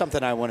that's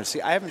something I want to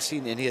see. I haven't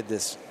seen any of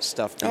this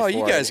stuff before. Oh,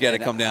 you guys got to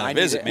come down and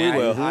visit,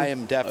 man. I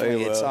am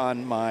definitely, it's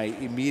on my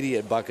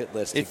immediate bucket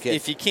list.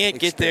 If you can't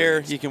get there,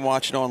 you can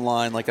watch it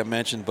online, like I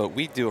mentioned, but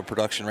we do a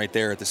production right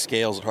there at the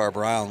scales at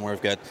Harbor Island where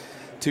we've got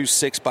 2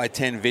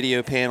 6x10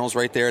 video panels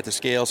right there at the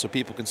scale so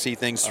people can see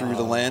things through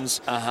the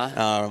lens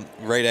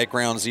right at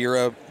ground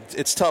zero.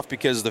 It's tough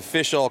because the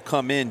fish all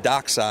come in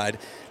dockside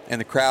and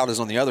the crowd is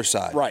on the other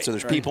side. Right. So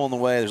there's people in the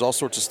way. There's all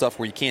sorts of stuff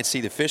where you can't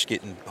see the fish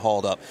getting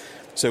hauled up.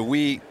 So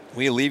we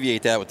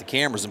alleviate that with the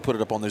cameras and put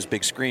it up on those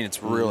big screens.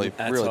 It's really,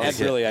 really That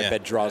good. really, I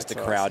bet, draws the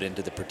crowd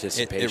into the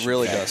participation. It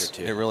really factor, does.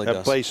 too. It really That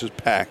does. place is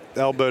packed,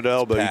 elbow to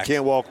elbow. You packed.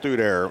 can't walk through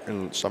there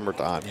in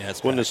summertime. Yeah,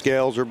 it's when the packed.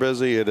 scales are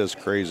busy, it is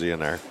crazy in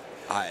there.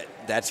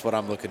 That's what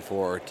I'm looking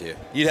forward to.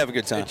 You'd have a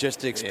good time. Just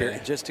to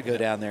experience, just to go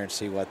down there and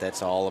see what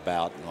that's all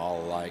about and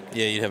all alike.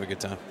 Yeah, you'd have a good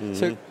time. Mm-hmm.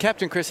 So,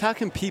 Captain Chris, how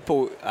can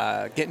people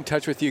get in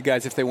touch with you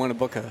guys if they want to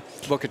book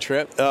a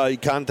trip? You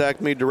contact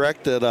me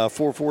direct at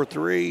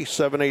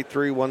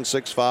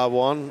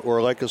 443-783-1651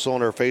 or like us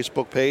on our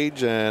Facebook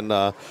page. And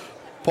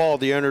Paul,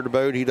 the owner of the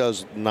boat, he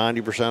does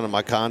 90% of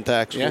my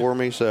contacts for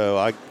me. So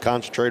I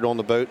concentrate on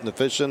the boat and the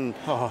fishing,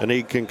 and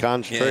he can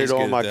concentrate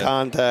on my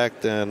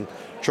contact and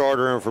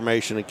charter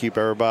information and keep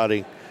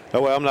everybody.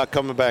 That way I'm not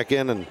coming back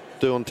in and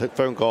doing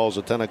phone calls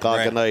at 10 o'clock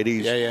at night.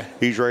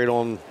 He's right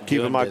on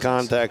keeping my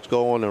contacts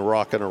going and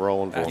rocking and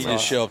rolling for me. You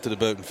just show up to the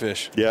boat and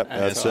fish. Yep,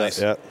 that's nice.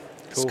 it. Yep.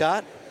 Cool.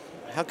 Scott,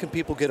 how can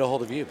people get a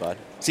hold of you, bud?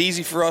 It's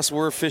easy for us.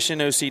 We're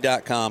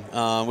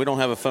fishinoc.com. We don't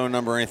have a phone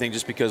number or anything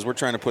just because we're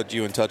trying to put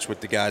you in touch with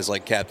the guys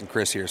like Captain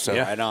Chris here. So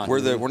right on.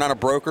 We're not a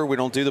broker. We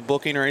don't do the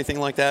booking or anything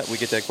like that. We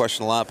get that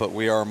question a lot, but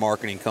we are a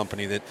marketing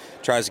company that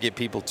tries to get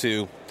people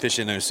to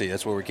FishingOC.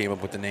 That's where we came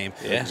up with the name.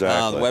 Yeah.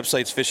 Exactly. The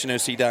website's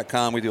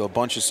fishinoc.com. We do a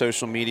bunch of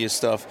social media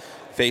stuff.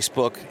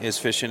 Facebook is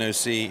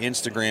FishingOC.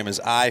 Instagram is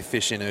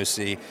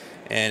iFishingOC.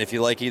 And if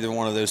you like either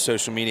one of those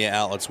social media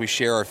outlets, we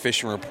share our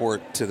fishing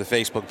report to the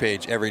Facebook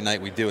page every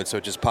night we do it, so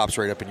it just pops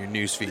right up in your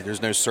news feed.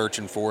 There's no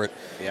searching for it.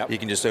 Yep. You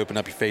can just open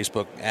up your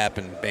Facebook app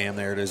and bam,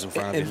 there it is in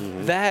front of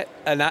you.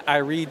 I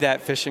read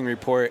that fishing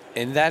report,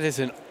 and that is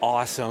an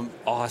awesome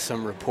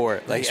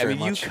report. Thanks very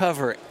much. You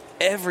cover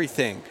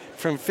everything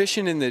from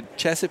fishing in the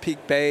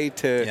Chesapeake Bay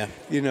to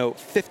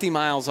 50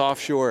 miles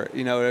offshore, at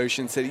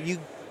Ocean City. You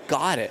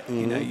got it.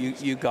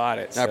 You got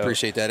it. I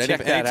appreciate that.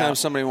 Anytime out.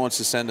 somebody wants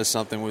to send us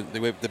something,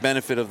 the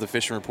benefit of the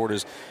fishing report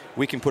is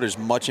we can put as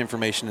much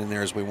information in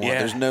there as we want. Yeah.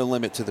 There's no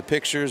limit to the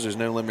pictures. There's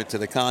no limit to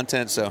the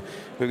content. So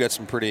we've got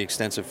some pretty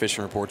extensive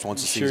fishing reports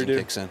once the season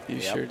kicks in. You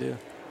sure do.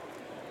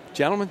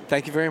 Gentlemen,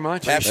 thank you very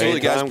much. Absolutely,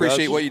 guys. Anytime,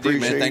 Appreciate guys. what you do,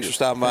 man. Thanks for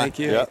stopping by. Thank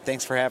you. Yep.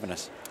 Thanks for having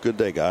us. Good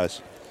day,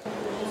 guys.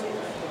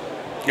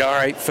 All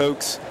right,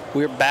 folks.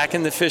 We're back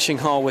in the fishing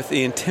hall with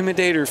the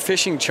Intimidator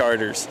fishing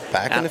charters.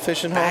 Back in the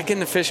fishing hall? Back in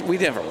the fishing. We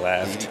never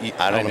left.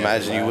 I don't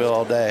imagine you will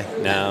all day.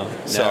 No.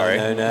 Sorry.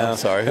 No. I'm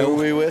sorry. Who are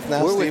we with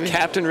now, We're Stevie? with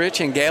Captain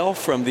Rich and Gail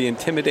from the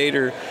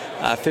Intimidator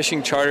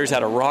fishing charters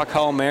out of Rock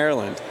Hall,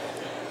 Maryland.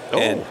 Oh,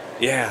 and,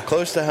 yeah.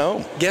 Close to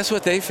home. Guess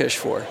what they fish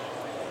for?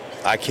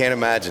 I can't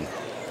imagine.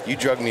 You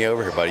drug me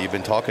over here, buddy. You've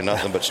been talking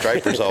nothing but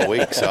stripers all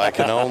week, so I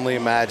can only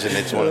imagine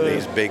it's one of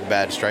these big,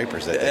 bad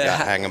stripers that they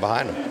got hanging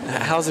behind them.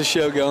 How's the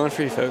show going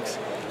for you folks?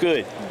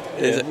 Good.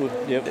 Is it?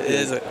 Yep.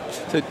 Is it?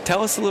 So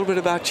tell us a little bit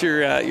about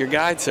your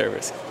guide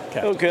service,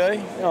 Captain. Okay.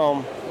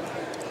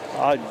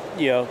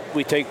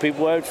 We take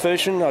people out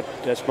fishing.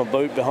 That's my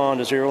boat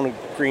behind us here on the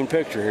green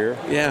picture here.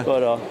 Yeah.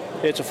 But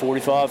it's a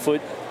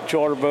 45-foot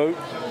charter boat.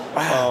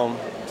 Wow.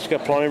 It's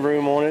got plenty of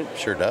room on it.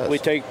 Sure does. We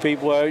take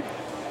people out.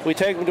 We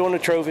take them during the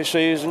trophy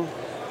season,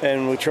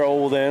 and we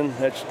troll then.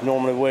 That's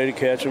normally the way to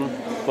catch them.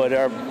 But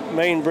our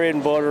main bread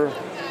and butter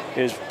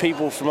is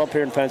people from up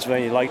here in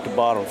Pennsylvania like to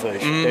bottom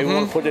fish. Mm-hmm. They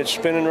want to put that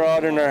spinning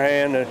rod in their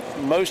hand.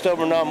 Most of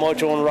them are not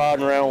much on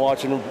riding around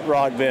watching the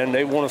rod bend.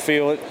 They want to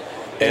feel it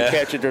and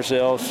catch it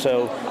themselves.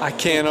 So I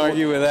can't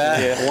argue with that.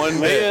 Yeah. One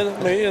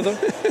bit. Me either.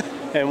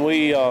 And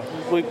we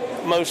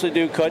mostly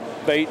do cut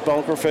bait,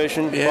 bunker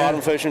fishing,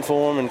 bottom fishing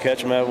for them, and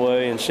catch them that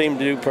way, and seem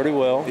to do pretty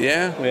well.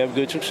 Yeah. We have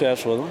good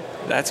success with them.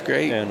 That's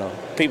great. And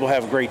people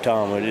have a great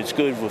time with it. It's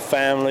good with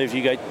family. If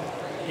you got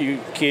your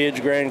kids,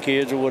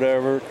 grandkids, or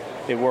whatever,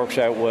 it works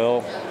out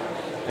well.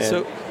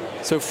 And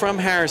So from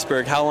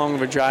Harrisburg, how long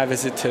of a drive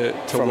is it to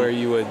where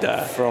you would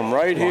From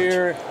right launch?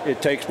 here,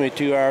 it takes me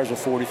 2 hours and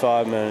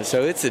 45 minutes.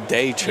 So it's a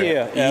day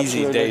trip. Yeah,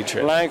 Easy absolutely. day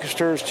trip.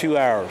 Lancaster's 2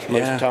 hours.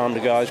 Most of the time the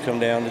guys come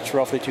down, it's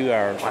roughly 2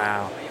 hours.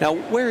 Wow. Now,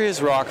 where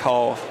is Rock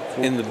Hall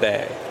in the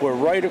bay? We're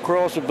right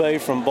across the bay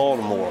from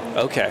Baltimore.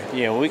 Okay.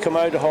 Yeah, when we come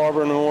out of the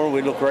harbor in the morning,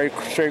 we look right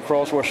straight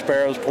across where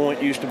Sparrows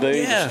Point used to be,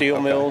 Yeah. the steel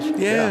mills.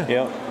 Yeah.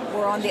 Yeah.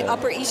 We're on the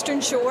Upper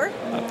Eastern Shore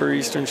Upper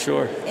Eastern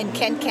Shore. in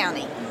Kent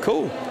County.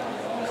 Cool.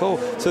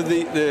 So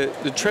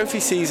the trophy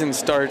season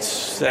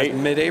starts at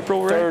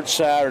mid-April, right? Third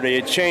Saturday.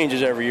 It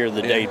changes every year,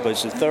 the date, but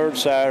it's the third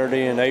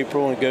Saturday in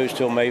April, and it goes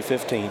till May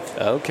 15th.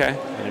 Okay.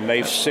 And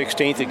May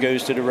 16th, it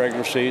goes to the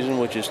regular season,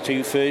 which is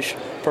 2 fish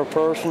per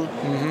person,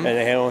 and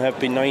they don't have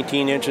to be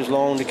 19 inches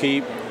long to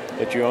keep,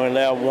 but you only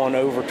allow one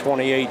over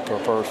 28 per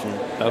person.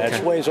 That's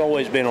the way it's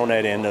always been on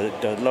that end.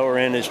 The lower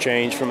end has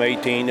changed from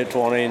 18 to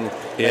 20, and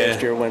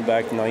last year went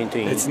back to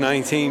 19. It's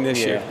 19 this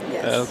year.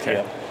 Yes. Okay.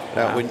 Yeah.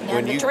 Now,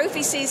 Now, the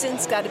trophy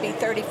season's got to be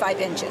 35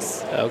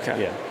 inches.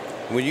 Okay. Yeah.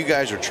 when you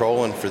guys are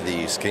trolling for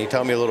these, can you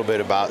tell me a little bit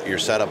about your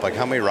setup? Like,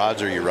 how many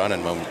rods are you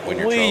running when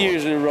you're We trolling?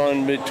 usually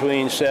run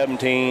between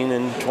 17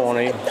 and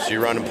 20. So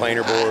you're running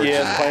planer boards?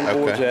 Yeah, planer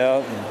boards Okay.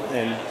 out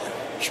and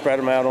spread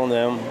them out on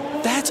them.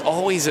 That's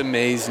always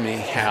amazed me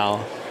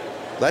how.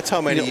 That's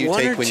how many you one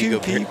or take when two you go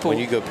people. when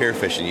you go pier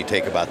fishing. You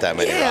take about that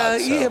many Yeah,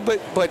 rods. So. yeah,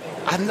 but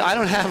I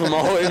don't have them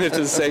all in at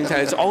the same time.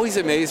 It's always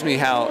amazed me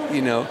how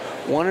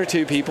one or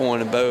two people on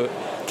a boat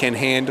can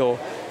handle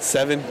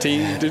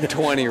 17 to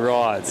 20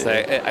 rods.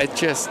 It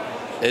just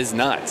is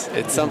nuts.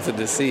 It's something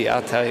to see,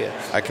 I'll tell you.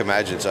 I can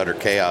imagine it's utter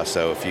chaos.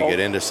 So if you get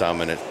into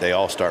some and they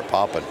all start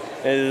popping.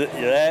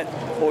 That,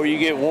 or you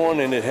get one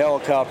and it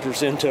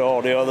helicopters into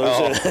all the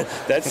others. Oh.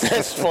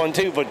 That's fun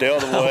too, but the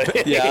other way.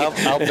 Yeah,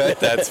 I'll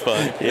bet that's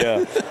fun.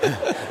 Yeah.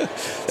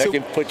 That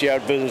can put you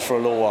out of business for a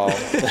little while.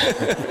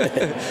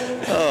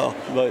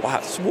 But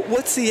Wow. So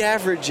what's the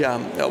average?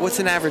 What's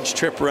an average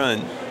trip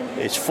run?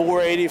 it's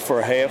 $480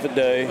 for half a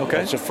day.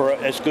 Okay.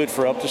 That's good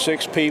for up to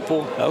 6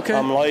 people. Okay.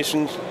 I'm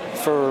licensed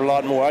for a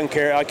lot more. I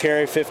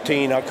carry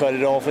 15. I cut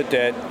it off at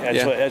that.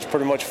 That's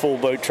pretty much full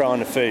boat trying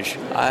to fish.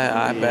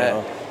 I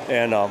bet.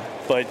 And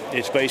but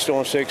it's based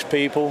on 6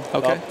 people.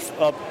 Okay.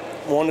 Up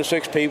 1 to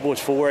 6 people,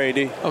 it's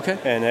 $480. Okay.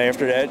 And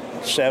after that,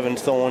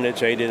 7th on,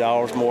 it's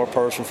 $80 more per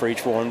person for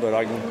each one. But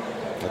I can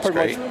That's pretty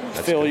great. much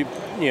That's fill good.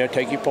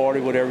 take your party,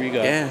 whatever you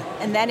got. Yeah.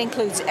 And that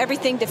includes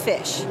everything to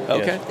fish.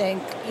 Okay.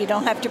 You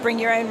don't have to bring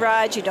your own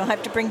rods. You don't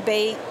have to bring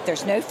bait.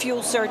 There's no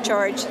fuel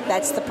surcharge.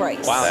 That's the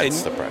price. Wow.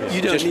 That's and the price.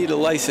 You don't need a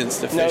license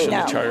to fish No.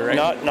 on the charter, right?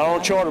 Not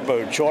on charter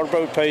boat. Charter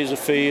boat pays a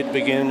fee at the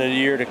beginning of the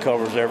year that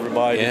covers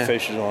everybody that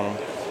fishes on them.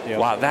 Yeah.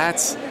 Wow,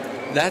 that's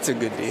a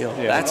good deal.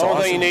 Yeah. That's the only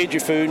awesome. thing you need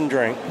your food and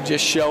drink.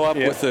 Just show up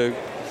Yeah. with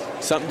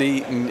something to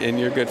eat and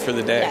you're good for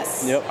the day.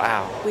 Yes. Yep.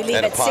 Wow. We leave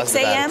And a at 6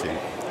 positive a.m. attitude.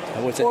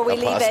 or we A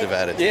leave positive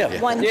at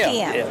attitude. 1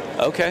 p.m.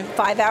 Yeah. Okay.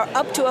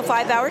 Up to a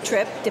 5-hour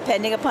trip,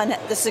 depending upon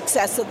the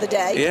success of the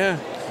day.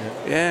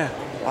 Yeah.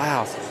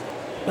 Wow.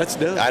 Let's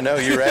do it. I know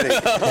you're ready.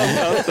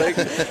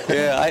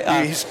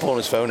 Yeah. He's pulling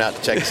his phone out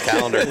to check his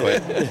calendar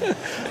quick.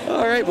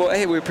 All right. Well,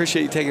 hey, we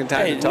appreciate you taking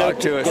time to talk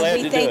to us. glad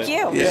We to do thank it.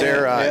 you. Is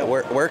there Yeah.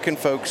 where can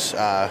folks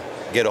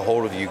get a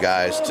hold of you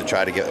guys to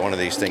try to get one of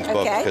these things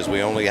booked? Okay. Because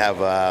we only have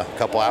a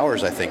couple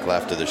hours, I think,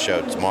 left of the show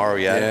tomorrow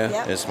yet. Yeah.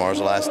 Yep. And tomorrow's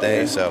the last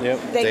day. So Yep.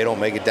 if they don't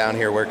make it down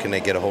here, where can they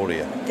get a hold of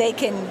you? They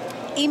can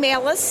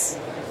email us,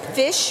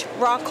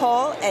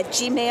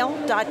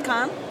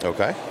 fishrockhall@gmail.com.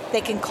 Okay.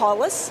 They can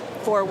call us,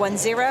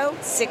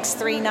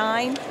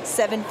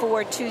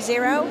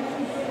 410-639-7420.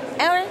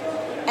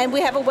 And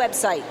we have a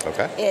website.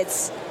 Okay.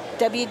 It's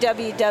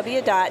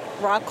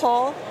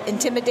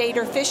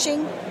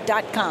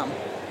www.rockhalintimidatorfishing.com.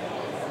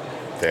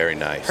 Very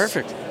nice.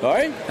 Perfect. All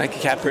right. Thank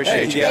you, Cap. Appreciate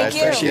Thank you you, guys.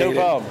 Thank you. Appreciate No it.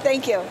 problem.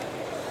 Thank you.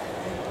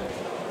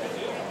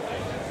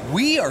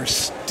 We are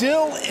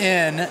still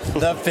in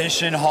the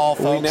Fishing Hall,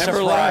 folks. never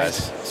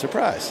Surprise.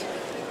 Surprise.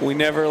 We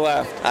never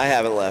left. I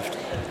haven't left.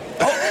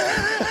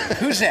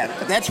 Who's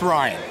that? That's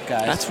Ryan,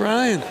 guys. That's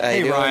Ryan. How you Hey,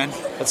 doing? Ryan.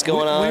 What's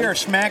going on? We are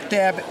smack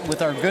dab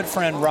with our good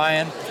friend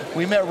Ryan.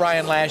 We met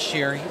Ryan last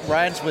year.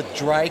 Ryan's with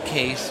Dry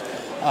Case,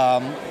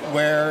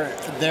 where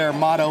their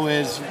motto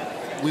is,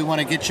 we want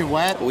to get you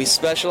wet, We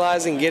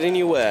specialize in getting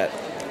you wet,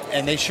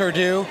 and they sure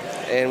do.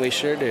 and we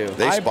sure do.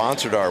 They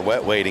sponsored our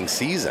wet aiting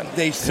season.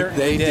 They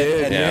certainly They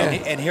did, And,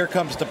 yeah. and here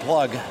comes the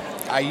plug.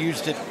 I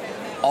used it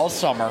all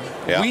summer.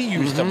 Yeah. We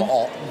used them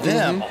all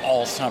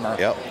summer.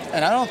 Yep.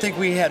 And I don't think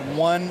we had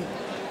one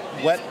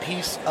wet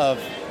piece of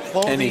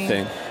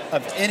clothing.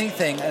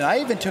 Anything. And I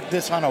even took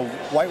this on a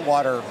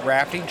whitewater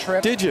rafting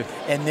trip. Did you?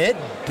 And it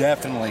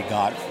definitely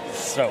got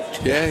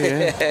soaked.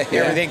 Yeah.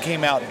 Everything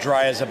came out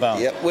dry as a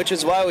bone. Yep, which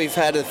is why we've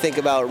had to think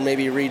about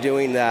maybe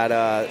redoing that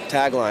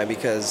tagline,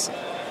 because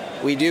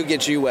we do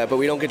get you wet, but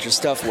we don't get your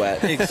stuff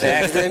wet.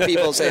 Exactly. Then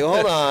people say,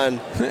 hold on,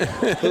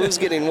 who's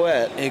getting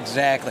wet?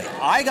 Exactly.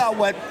 I got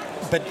wet,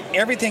 but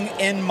everything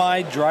in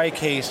my Dry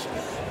Case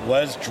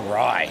was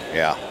dry.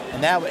 Yeah.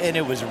 And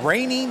it was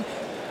raining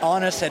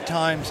on us at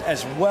times,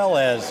 as well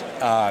as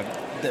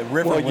the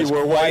river was you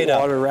were quite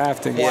whitewater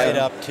rafting. Quite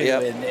up too,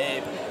 Yep.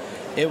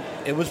 and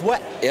it was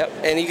wet. Yep,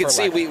 and you can For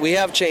see lack. we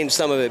have changed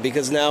some of it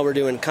because now we're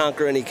doing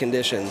conquer any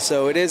conditions.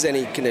 So it is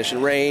any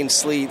condition: rain,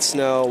 sleet,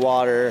 snow,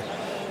 water,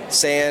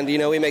 sand.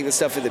 We make the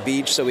stuff for the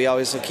beach, so we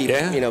always keep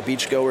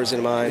beach goers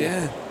in mind.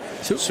 Yeah.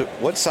 So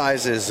what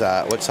size is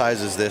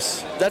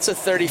this? That's a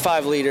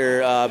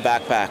 35-liter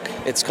backpack.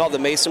 It's called the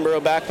Masonboro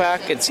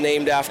backpack. It's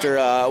named after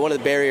one of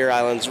the barrier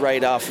islands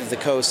right off of the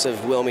coast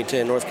of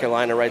Wilmington, North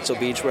Carolina,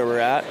 Wrightsville Beach, where we're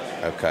at.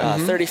 Okay.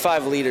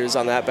 35 liters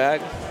on that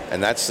bag.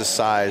 And that's the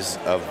size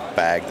of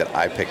bag that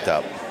I picked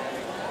up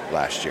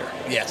last year.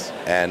 Yes.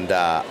 And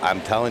I'm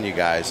telling you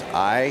guys,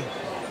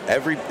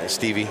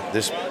 Stevie,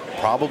 this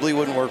probably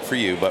wouldn't work for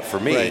you, but for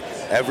me,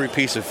 every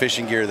piece of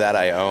fishing gear that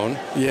I own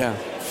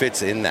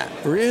fits in that.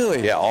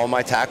 Really? Yeah, all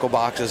my tackle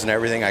boxes and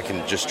everything, I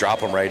can just drop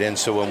them right in.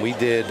 So when we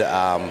did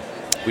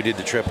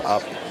the trip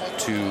up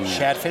to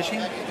Shad fishing?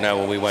 No,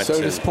 when we went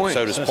Soda's to Point.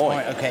 Soda's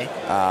Point. Okay.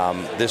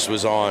 This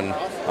was on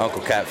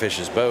Uncle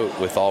Catfish's boat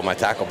with all my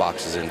tackle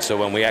boxes in. So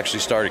when we actually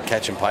started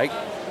catching pike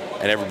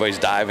and everybody's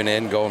diving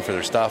in, going for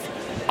their stuff,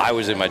 I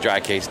was in my dry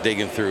case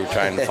digging through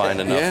trying to find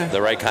enough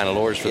the right kind of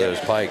lures for those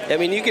pike. I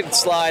mean, you could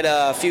slide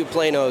a few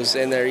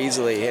Planos in there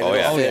easily. And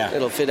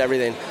it'll fit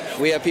everything.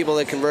 We have people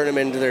that convert them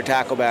into their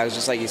tackle bags,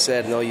 just like you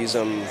said, and they'll use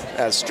them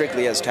as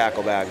strictly as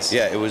tackle bags.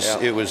 Yeah, it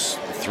was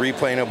 3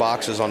 Plano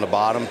boxes on the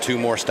bottom, 2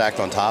 more stacked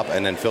on top,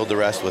 and then filled the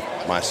rest with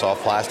my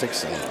soft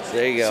plastics. And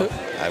there you go.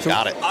 I've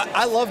got it.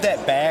 I love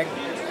that bag,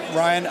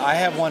 Ryan. I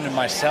have one in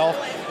myself,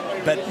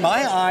 but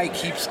my eye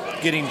keeps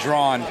getting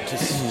drawn to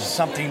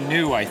something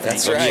new, I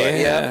think. That's right,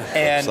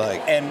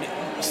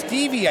 And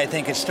Stevie, I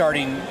think, is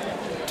starting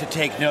to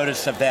take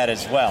notice of that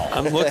as well.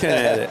 I'm looking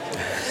at it.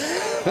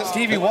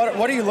 Stevie, what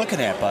are you looking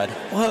at, bud?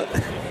 Well,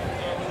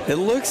 it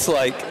looks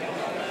like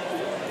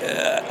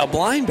a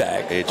blind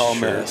bag It almost,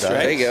 sure does. right?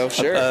 There you go,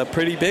 sure. A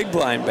pretty big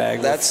blind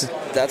bag.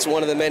 That's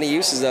one of the many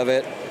uses of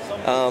it.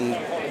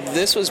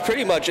 This was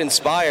pretty much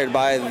inspired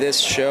by this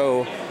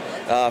show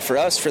for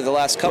us for the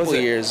last couple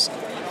of years.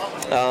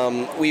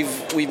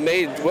 We've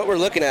made, what we're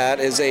looking at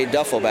is a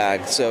duffel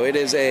bag. So it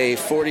is a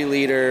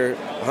 40-liter,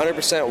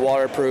 100%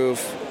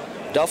 waterproof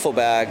duffel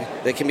bag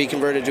that can be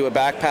converted to a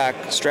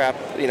backpack strap,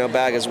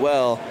 bag as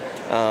well.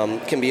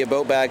 Can be a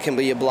boat bag, can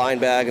be a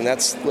blind bag, and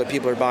that's what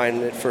people are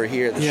buying it for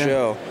here at the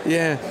show.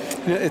 Yeah,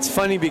 it's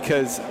funny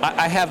because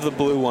I have the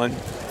blue one,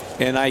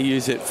 and I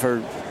use it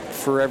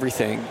for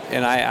everything.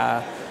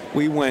 And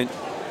we went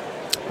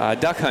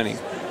duck hunting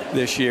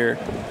this year,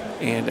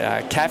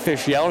 and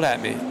Catfish yelled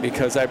at me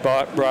because I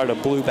brought a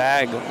blue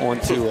bag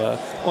onto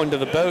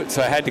the boat,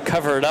 so I had to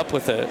cover it up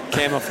with a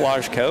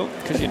camouflage coat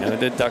because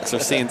the ducks are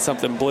seeing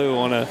something blue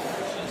on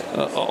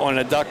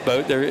a duck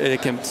boat. They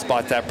can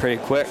spot that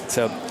pretty quick.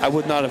 So I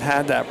would not have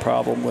had that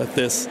problem with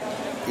this.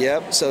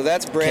 Yep, so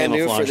that's brand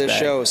new for this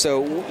show.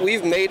 So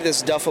we've made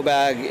this duffel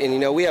bag,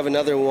 and we have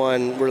another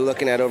one we're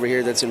looking at over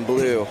here that's in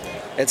blue.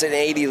 It's an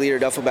 80-liter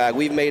duffel bag.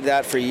 We've made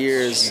that for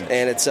years,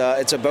 and it's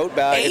a boat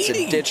bag. 80. It's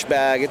a ditch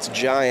bag. It's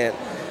giant.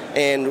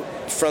 And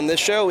from this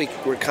show,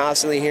 we're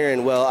constantly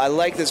hearing, well, I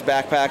like this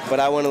backpack, but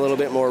I want a little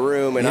bit more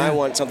room, and I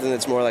want something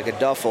that's more like a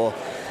duffel.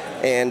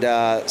 And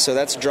so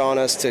that's drawn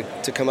us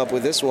to come up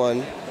with this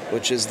one,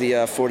 which is the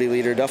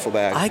 40-liter duffel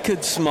bag. I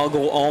could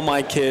smuggle all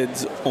my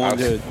kids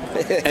onto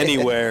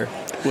anywhere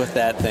with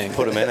that thing.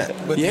 Put them in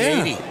it. With the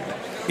 80.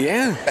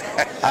 Yeah.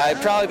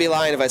 I'd probably be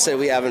lying if I said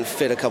we haven't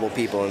fit a couple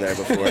people in there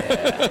before.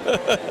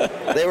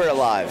 They were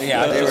alive.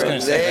 Yeah, they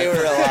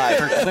were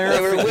alive.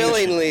 They were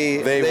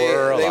willingly. They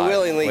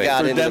willingly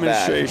got into the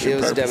bag. It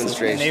was a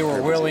demonstration. And they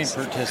were willing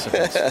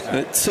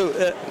participants.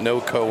 So no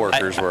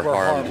coworkers were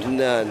harmed.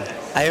 None.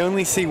 I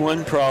only see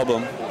one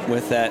problem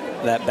with that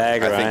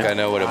bag. I think I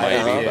know what it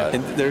might be. But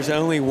and there's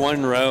only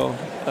one row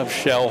of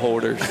shell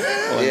holders.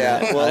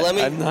 Yeah. Well,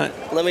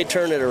 let me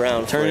turn it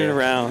around. Turn it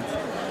around.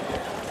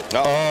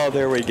 Oh,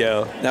 there we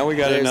go. Now we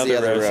got There's another the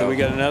other row. row. So we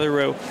got another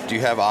row. do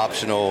you have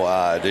optional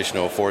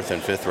additional 4th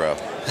and 5th row?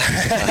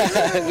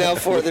 No,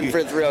 4th and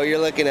 5th row. You're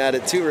looking at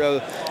it. 2 row.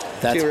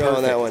 That's 2 row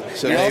on that perfect. one.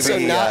 So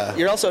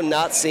you're also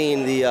not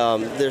seeing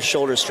the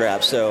shoulder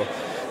strap. So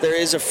there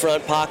is a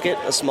front pocket,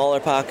 a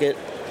smaller pocket,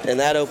 and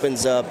that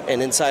opens up.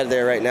 And inside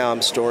there right now,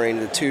 I'm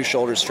storing the 2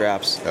 shoulder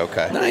straps.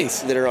 Okay.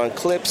 Nice. That are on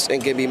clips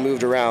and can be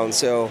moved around.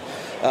 So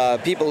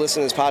people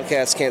listening to this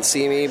podcast can't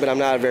see me, but I'm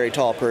not a very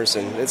tall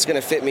person. It's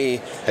going to fit me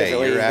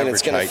differently than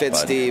it's going to fit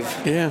Steve.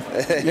 Yeah.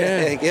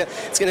 Yeah.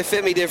 It's going to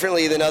fit me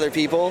differently than other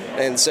people.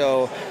 And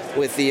so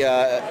with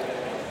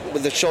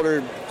the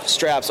shoulder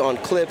straps on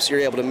clips,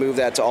 you're able to move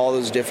that to all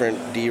those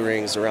different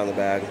D-rings around the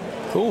bag.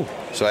 Cool.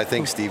 So I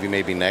think, Stevie,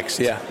 maybe next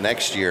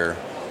year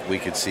we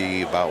could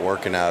see about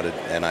working out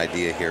an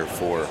idea here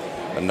for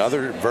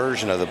another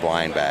version of the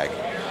blind bag,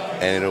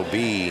 and it'll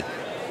be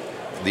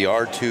the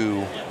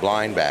R2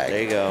 blind bag.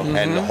 There you go. Mm-hmm.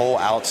 And the whole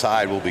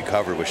outside will be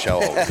covered with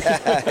shell holders.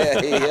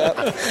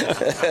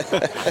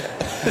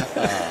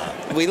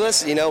 We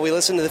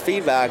listen to the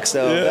feedback,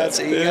 so that's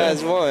what you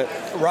guys want.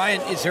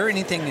 Ryan, is there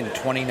anything in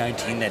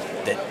 2019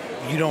 that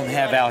you don't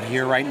have out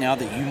here right now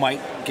that you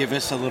might give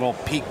us a little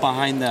peek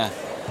behind the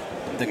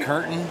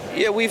curtain?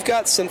 Yeah, we've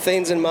got some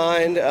things in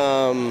mind.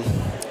 I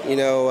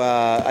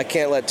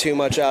can't let too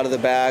much out of the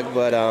bag,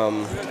 but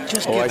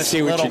just give us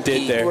a little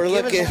peek.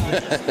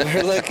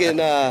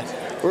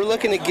 We're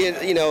looking to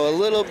get a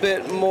little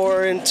bit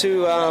more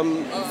into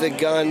the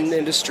gun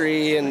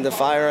industry and the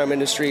firearm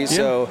industry.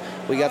 So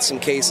we got some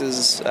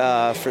cases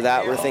for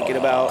that we're thinking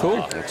about.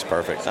 Cool. That's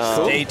perfect.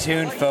 Stay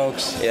tuned,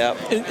 folks. Yep.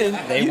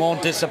 They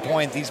won't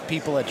disappoint. These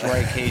people at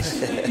Dry Case.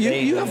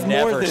 They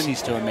never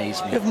cease to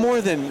amaze me. You have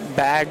more than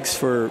bags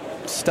for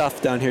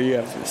stuff down here. You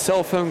have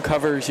cell phone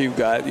covers. You've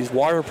got these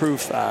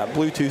waterproof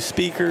Bluetooth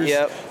speakers.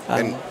 Yep.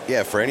 And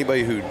for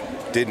anybody who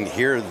didn't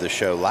hear the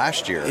show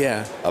last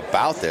year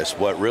about this,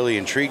 what really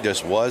intrigued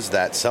us was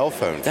that cell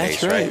phone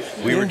case, right?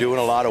 We were doing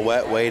a lot of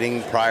wet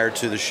waiting prior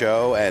to the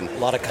show, and a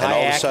lot of kayaking. And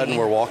all of a sudden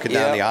we're walking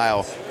down the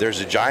aisle. There's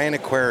a giant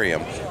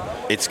aquarium.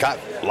 It's got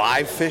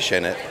live fish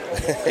in it.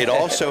 It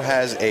also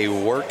has a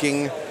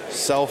working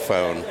cell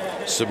phone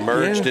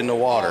submerged in the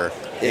water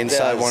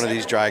inside one of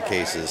these dry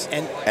cases.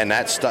 And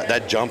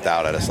that jumped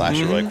out at us last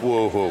year. We're like,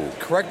 whoa.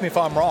 Correct me if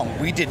I'm wrong.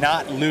 We did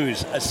not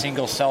lose a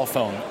single cell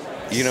phone.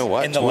 You know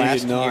what? In the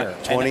last year.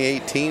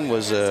 2018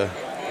 was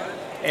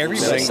every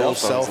single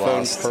cell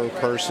phone per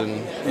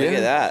person. Look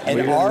at that. And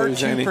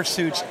R2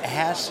 Pursuits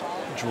has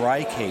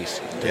Dry Case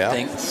to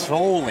thank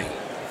solely.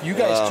 You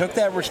guys took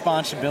that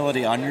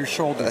responsibility on your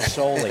shoulders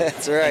solely.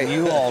 That's right. And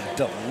you all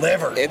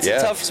delivered. It's a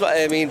tough spot.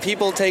 I mean,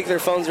 people take their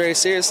phones very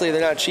seriously. They're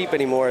not cheap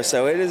anymore,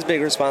 so it is a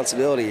big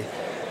responsibility.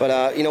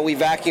 But, we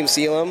vacuum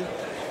seal them.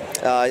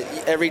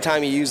 Every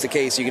time you use the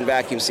case, you can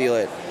vacuum seal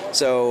it.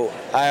 So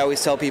I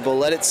always tell people,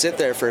 let it sit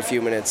there for a few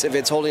minutes. If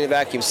it's holding a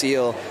vacuum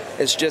seal,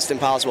 it's just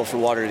impossible for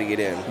water to get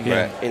in.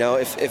 Right.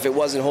 If it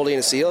wasn't holding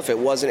a seal, if it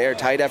wasn't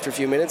airtight after a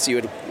few minutes, you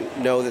would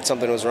know that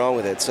something was wrong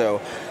with it. So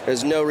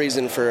there's no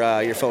reason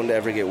for your phone to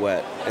ever get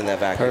wet in that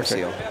vacuum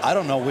seal. I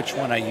don't know which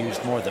one I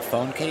used more, the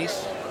phone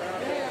case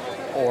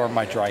or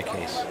my Dry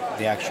Case,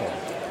 the actual.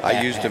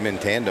 I used them in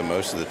tandem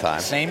most of the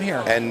time. Same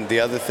here. And the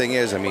other thing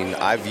is,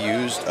 I've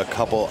used a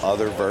couple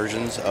other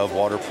versions of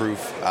waterproof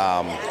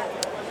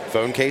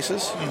phone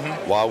cases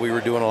while we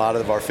were doing a lot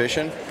of our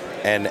fishing,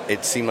 and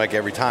it seemed like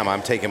every time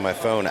I'm taking my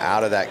phone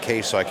out of that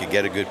case so I could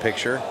get a good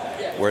picture,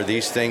 where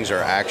these things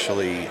are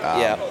actually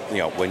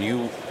when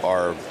you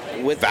are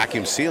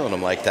vacuum sealing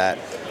them like that,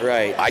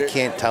 right? I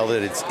can't tell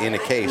that it's in a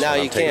case. No,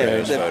 you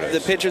can't.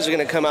 The pictures are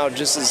going to come out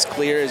just as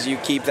clear as you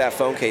keep that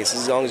phone case,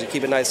 as long as you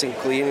keep it nice and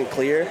clean and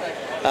clear.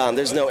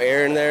 There's no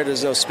air in there.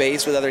 There's no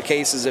space. With other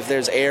cases, if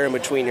there's air in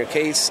between your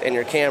case and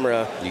your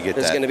camera,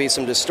 there's going to be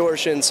some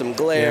distortion, some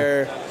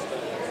glare. Yeah.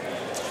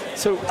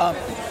 So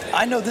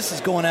I know this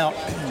is going out.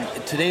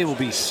 Today will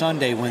be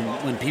Sunday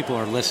when people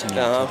are listening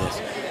to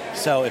this.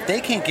 So if they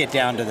can't get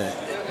down to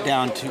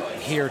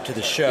here to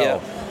the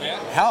show,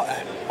 how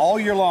all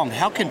year long,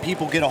 how can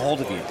people get a hold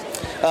of you?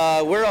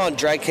 We're on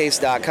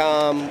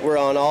drycase.com. We're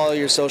on all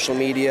your social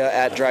media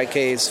at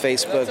Drycase,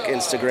 Facebook,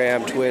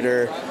 Instagram,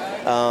 Twitter.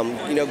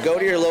 Go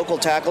to your local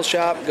tackle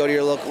shop, go to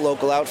your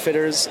local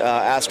outfitters,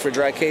 ask for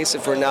Dry Case.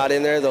 If we're not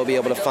in there, they'll be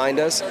able to find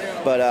us.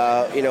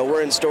 But,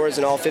 we're in stores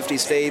in all 50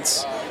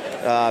 states,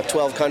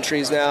 12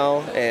 countries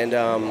now, and,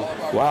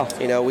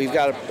 we've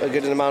got a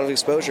good amount of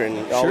exposure,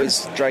 and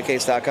always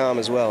drycase.com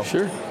as well.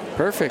 Sure.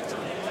 Perfect.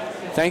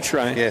 Thanks,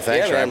 Ryan. Yeah,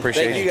 thanks, Ryan.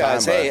 Appreciate you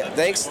guys.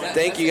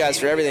 Thank you guys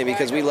for everything,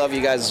 because we love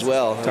you guys as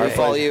well. We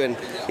follow you, and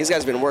these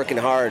guys have been working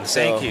hard. So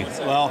thank you.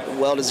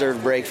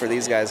 Well-deserved break for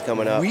these guys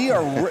coming up. We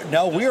are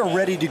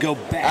ready to go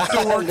back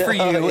to work for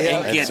you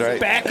and get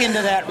back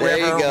into that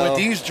river with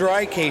these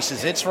Dry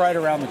Cases. It's right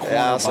around the corner.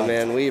 Awesome,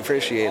 man. We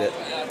appreciate it.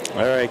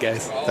 All right,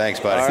 guys.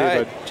 Thanks, buddy. All See right.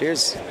 you, bud.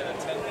 Cheers.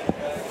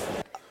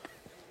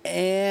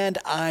 And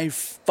I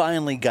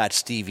finally got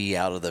Stevie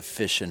out of the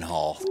fishing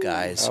hall,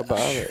 guys. How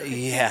about it?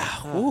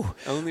 Yeah. Woo.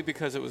 Only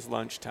because it was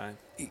lunchtime.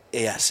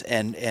 Yes,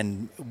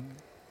 and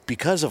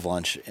because of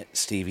lunch,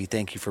 Stevie,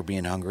 thank you for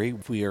being hungry.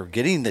 We are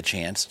getting the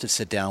chance to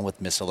sit down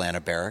with Miss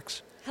Alana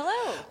Barracks.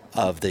 Hello.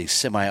 Of the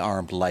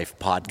Semi-Armed Life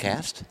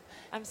podcast.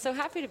 I'm so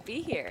happy to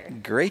be here.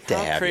 Great to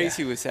have you. How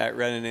crazy was that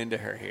running into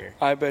her here?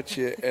 I bet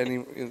you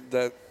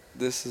that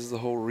this is the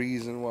whole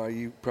reason why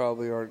you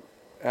probably aren't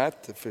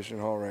at the fishing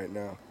hall right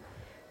now.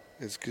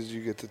 It's because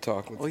you get to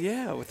talk with. Well,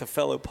 yeah, with a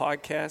fellow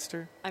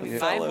podcaster. I mean,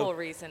 my whole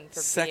reason for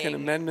Second being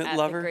Amendment at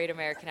lover. the Great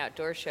American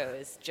Outdoor Show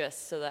is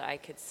just so that I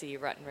could see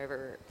Rotten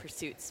River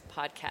Pursuits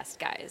podcast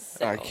guys.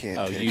 So. I can't.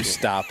 Oh, you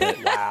stop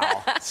it!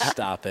 Wow,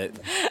 stop it!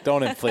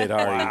 Don't inflate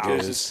our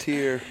egos. There's a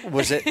tear.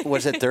 Was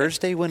it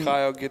Thursday when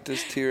Kyle, get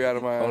this tear out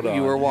of my eye.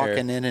 You were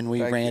walking in and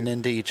we ran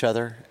into each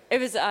other? It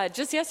was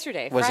just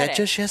yesterday. Was Friday. that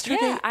just yesterday?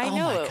 Yeah, I Oh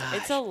know. my gosh.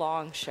 It's a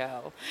long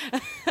show.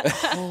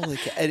 Holy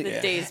cow. The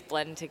days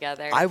blend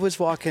together. I was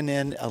walking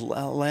in.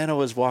 Alana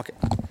was walking.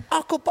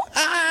 Uncle Bob.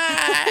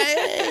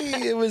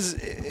 It was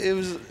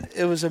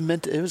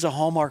a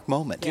hallmark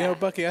moment. You know,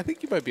 Bucky, I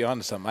think you might be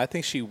onto something. I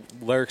think she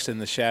lurks in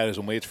the shadows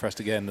and waits for us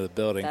to get into the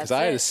building, because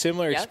I had a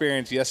similar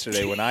experience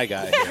yesterday when I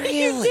got here.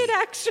 You did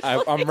actually.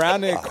 I'm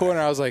rounding a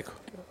corner. I was like,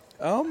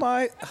 Oh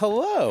my!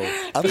 Hello.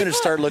 I'm going to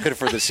start looking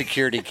for the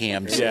security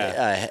cams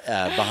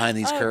behind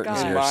these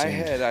curtains In here my soon.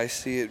 head, I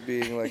see it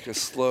being like a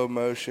slow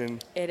motion.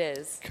 It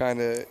is.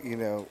 Kind of,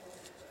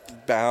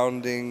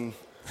 bounding,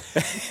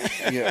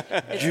 juking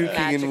magical.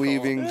 and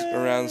weaving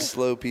around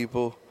slow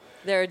people.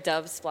 There are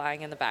doves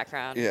flying in the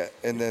background. Yeah,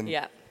 and then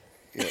Yeah.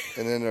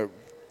 and then a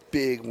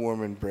big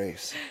warm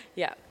embrace.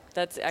 Yeah.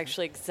 That's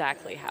actually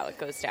exactly how it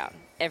goes down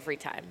every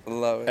time.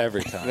 Love it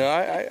Every time. No,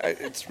 I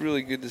it's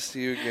really good to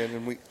see you again,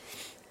 and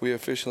we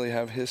officially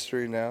have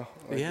history now.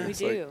 Yeah. We it's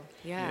do.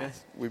 Yeah.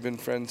 We've been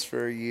friends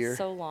for a year.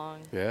 So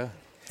long. Yeah.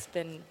 It's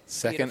been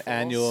Second beautiful.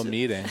 annual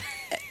meeting.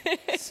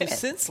 So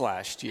since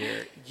last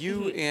year,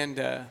 you and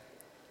a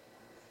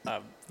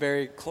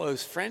very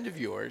close friend of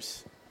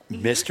yours,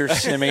 Mr.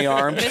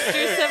 Semi-Armed.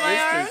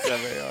 Mr.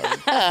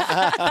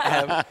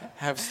 Semi-Arm?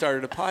 have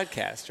started a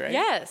podcast, right?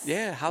 Yes.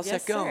 Yeah. How's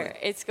Yes, that going? sir.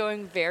 It's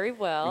going very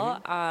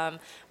well.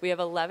 We have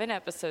 11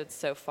 episodes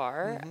so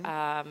far,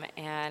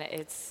 and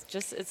it's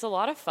a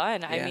lot of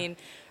fun. I Yeah. mean,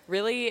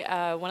 really,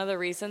 one of the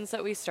reasons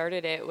that we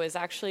started it was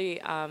actually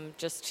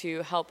just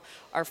to help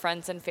our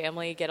friends and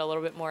family get a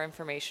little bit more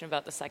information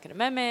about the Second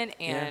Amendment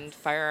and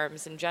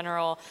firearms in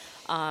general,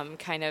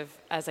 kind of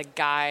as a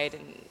guide.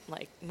 And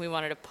like, we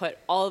wanted to put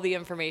all the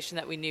information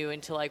that we knew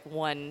into like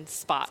one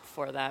spot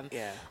for them.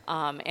 Yeah.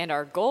 And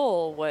our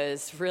goal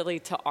was really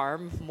to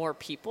arm more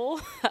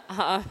people,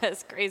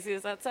 as crazy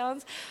as that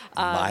sounds.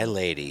 My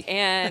lady.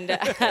 And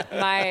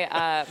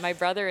my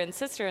brother and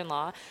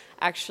sister-in-law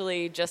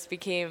actually just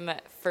became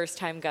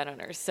first-time gun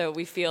owners. So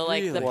we feel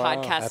like the Really?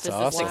 podcast That's is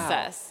awesome. a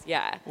success.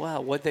 Yeah.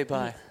 Wow. What'd they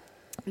buy?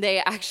 They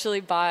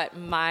actually bought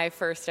my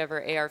first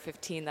ever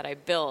AR-15 that I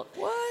built.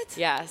 What?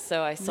 Yeah,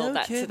 so I sold No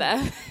that kidding. to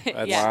them.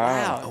 That's yeah.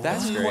 Wow.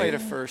 That's quite a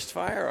first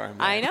firearm.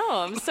 I man. know.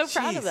 I'm so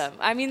proud of Jeez. them.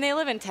 I mean, they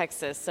live in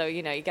Texas, so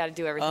you got to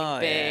do everything Oh, yeah,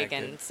 big, good-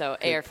 and so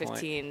good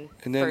AR-15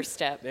 And then- first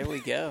step. There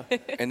we go.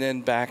 And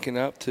then backing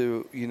up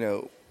to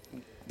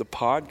the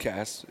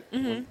podcast,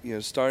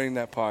 starting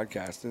that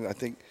podcast, and I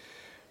think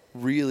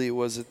really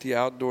was at the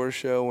outdoor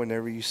show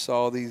whenever you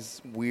saw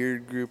these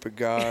weird group of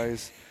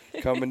guys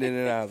coming in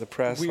and out of the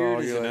press Weird hall.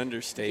 is You're an like,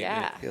 understatement.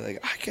 Yeah.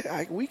 you're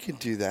like, we can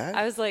do that.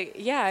 I was like,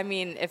 yeah, I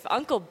mean, if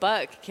Uncle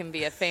Buck can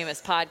be a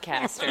famous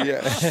podcaster,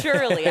 Yeah.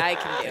 surely I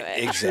can do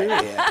it.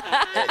 Exactly.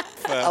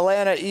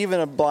 Alana, even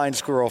a blind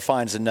squirrel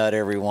finds a nut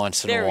every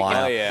once in There a we go.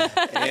 while. Oh yeah.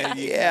 And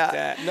you Yeah. got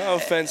that. No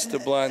offense to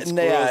blind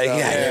squirrels out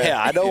there.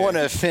 Yeah, I don't want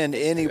to offend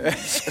any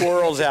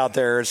squirrels out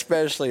there,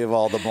 especially of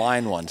all the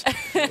blind ones.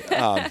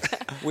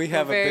 We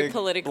have We're a very big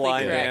politically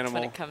blind correct animal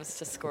when it comes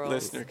to squirrels.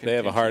 listener. They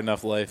have a hard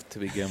enough life to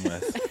begin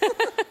with.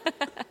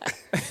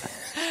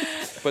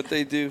 But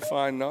they do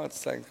find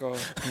nuts, thank God.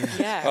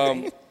 Yeah.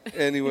 right.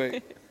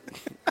 Anyway,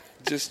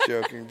 just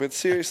joking. But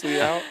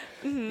seriously, out,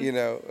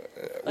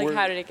 Like, we're-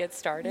 how did it get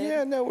started?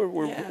 Yeah, no,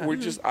 we're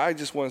just. I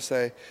just want to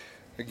say,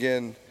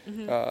 again,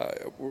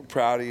 we're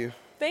proud of you.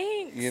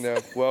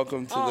 Thanks.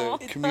 Welcome to Aw.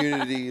 the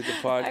community, the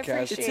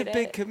podcast. It's a Appreciate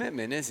big it.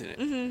 commitment, isn't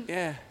it?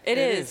 Yeah. It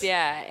is,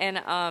 yeah.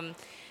 And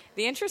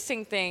the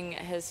interesting thing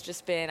has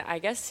just been, I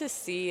guess, to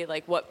see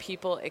like what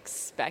people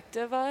expect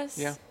of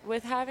us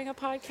with having a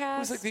podcast. It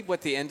was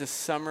like the end of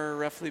summer,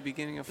 roughly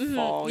beginning of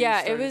fall. you Yeah,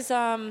 it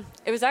started? was.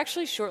 It was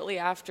actually shortly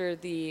after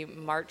the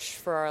March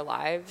for Our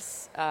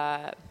Lives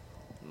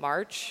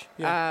march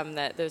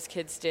that those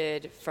kids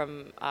did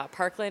from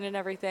Parkland and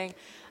everything.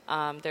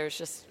 There's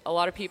just a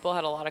lot of people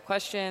had a lot of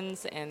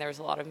questions, and there was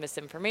a lot of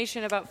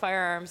misinformation about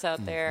firearms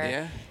out there.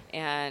 Yeah.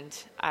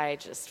 And I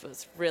just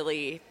was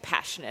really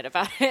passionate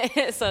about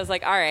it. So I was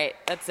like, all right,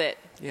 that's it.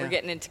 Yeah. We're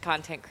getting into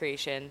content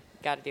creation.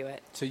 Got to do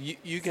it. So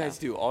you guys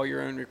do all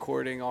your own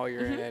recording, all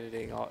your own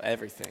editing,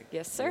 everything.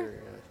 Yes, sir. You're,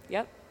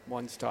 Yep.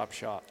 one-stop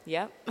shop.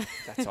 Yep.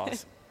 That's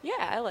awesome. Yeah,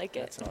 I like it.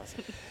 That's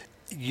awesome.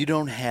 You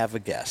don't have a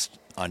guest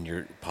on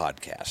your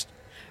podcast.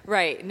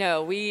 Right.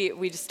 No, we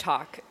just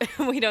talk.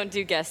 We don't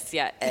do guests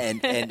yet.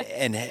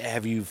 And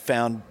have you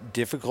found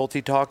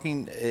difficulty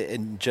talking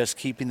and just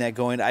keeping that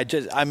going?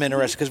 I'm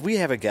interested because we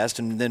have a guest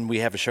and then we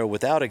have a show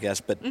without a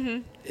guest, but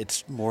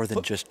it's more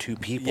than just two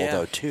people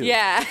though too.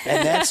 Yeah.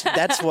 And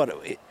that's what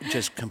it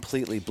just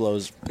completely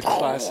blows. The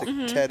classic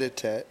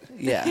tete-a-tete.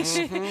 Yes.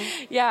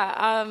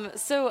 Yeah.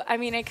 So I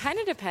mean, it kind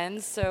of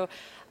depends. So.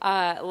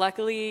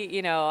 Luckily,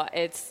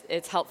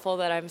 it's helpful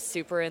that I'm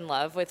super in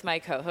love with my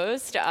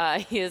co-host.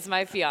 He is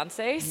my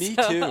fiance. Me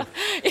so too.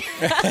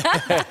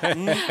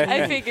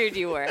 I figured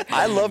you were.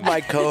 I love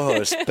my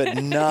co-host,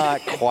 but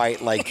not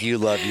quite like you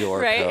love your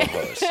Right?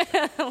 co-host.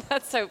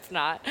 Let's hope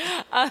not.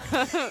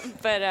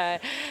 But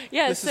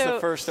yeah, This is the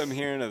first I'm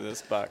hearing of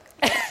this, Buck.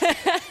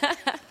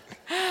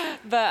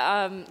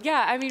 But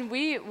yeah, I mean,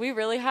 we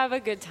really have a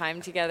good time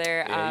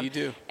together. Yeah, you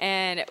do.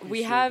 And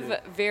we sure have do.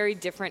 very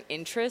different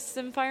interests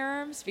in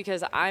firearms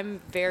because I'm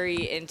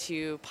very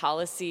into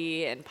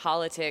policy and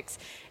politics,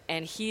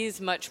 and he's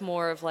much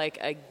more of like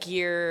a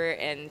gear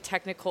and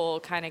technical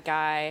kind of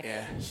guy.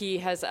 Yeah. He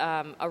has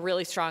a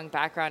really strong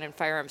background in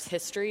firearms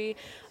history.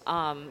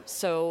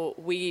 So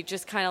we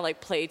just kind of like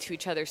play to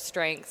each other's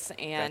strengths,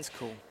 and That's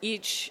cool.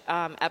 each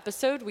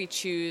episode we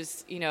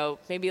choose,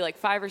 maybe like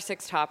 5 or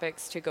 6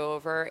 topics to go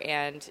over,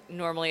 and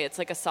normally it's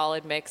like a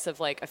solid mix of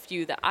like a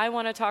few that I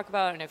want to talk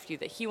about and a few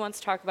that he wants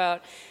to talk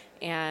about,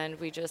 and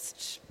we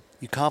just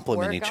You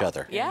complement work each off.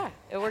 other. Yeah,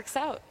 it works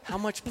out. How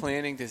much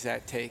planning does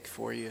that take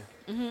for you?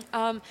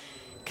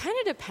 Kind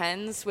of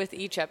depends with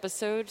each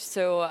episode.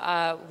 So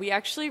we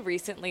actually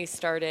recently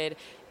started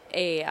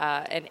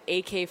an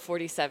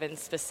AK-47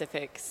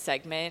 specific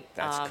segment.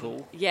 That's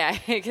cool. Yeah,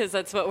 because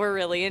that's what we're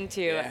really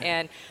into.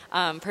 Yeah.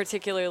 And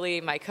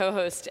particularly my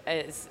co-host,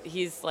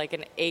 he's like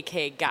an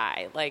AK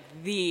guy, like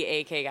the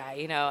AK guy,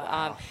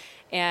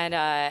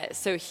 Wow.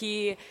 So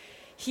he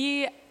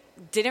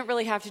didn't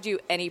really have to do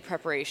any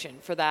preparation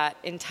for that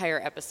entire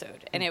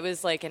episode. And it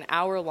was like an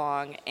hour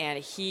long, and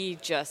he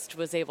just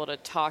was able to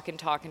talk and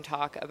talk and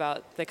talk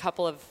about the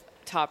couple of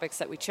topics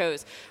that we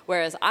chose.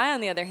 Whereas I,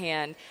 on the other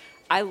hand,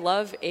 I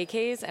love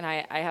AKs, and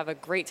I have a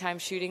great time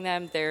shooting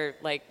them. They're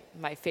like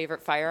my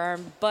favorite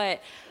firearm,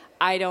 but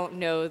I don't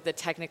know the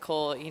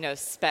technical,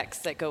 specs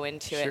that go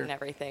into it and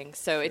everything.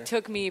 So it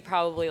took me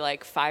probably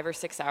like 5 or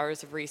 6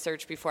 hours of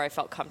research before I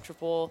felt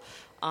comfortable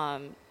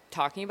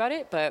talking about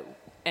it.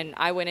 And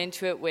I went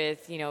into it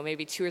with,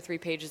 maybe 2 or 3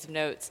 pages of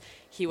notes.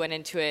 He went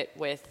into it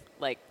with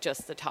like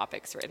just the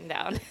topics written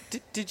down.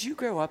 Did you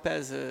grow up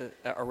as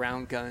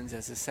around guns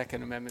as a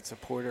Second Amendment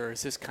supporter, or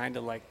is this kind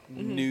of like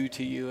new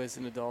to you as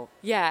an adult?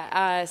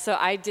 Yeah, so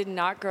I did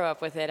not grow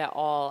up with it at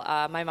all.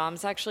 My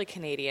mom's actually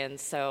Canadian,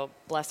 so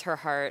bless her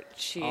heart.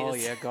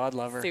 She's God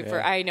love her. Super,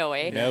 Yeah. I know,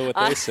 eh? You know what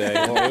they say.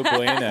 No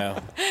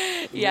bueno.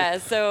 Yeah,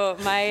 so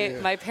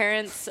my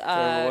parents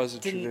There was a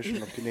didn't.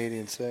 traditional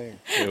Canadian saying.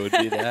 It would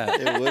be that.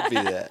 It would be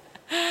that.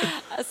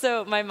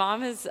 So my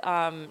mom has,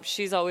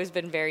 she's always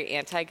been very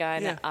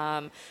anti-gun.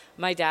 Yeah.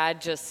 My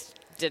dad just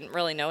didn't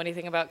really know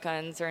anything about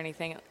guns or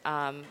anything.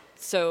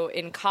 So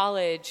in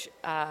college,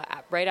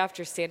 right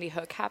after Sandy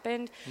Hook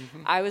happened,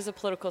 I was a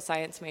political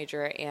science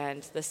major,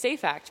 and the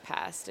SAFE Act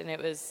passed, and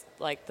it was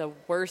like the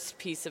worst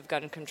piece of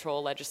gun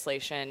control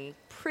legislation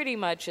pretty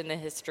much in the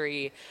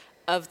history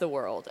of the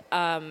world.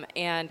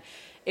 And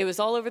it was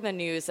all over the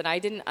news, and I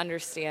didn't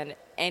understand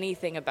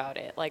anything about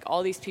it. Like,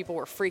 all these people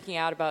were freaking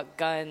out about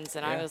guns,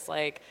 and I was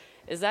like,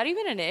 is that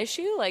even an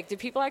issue? Like, do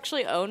people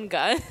actually own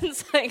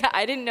guns? Like,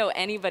 I didn't know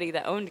anybody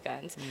that owned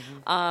guns.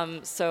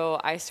 So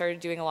I started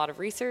doing a lot of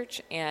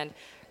research and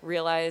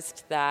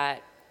realized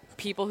that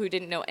people who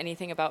didn't know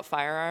anything about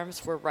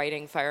firearms were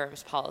writing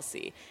firearms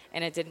policy,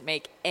 and it didn't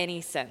make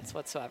any sense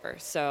whatsoever.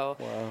 So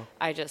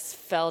I just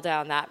fell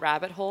down that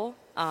rabbit hole.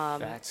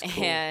 That's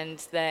cool. And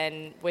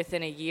then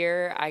within a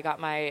year, I got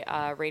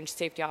my range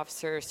safety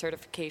officer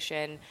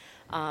certification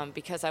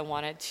because I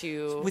wanted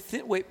to.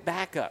 Wait,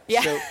 back up.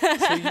 Yeah.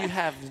 So you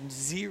have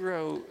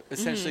zero,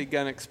 essentially,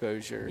 gun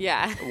exposure.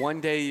 Yeah.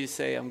 One day you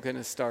say, I'm going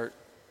to start,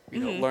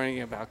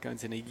 learning about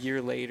guns, and a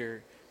year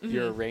later,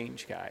 you're a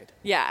range guide.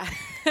 Yeah.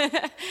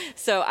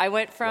 So I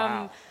went from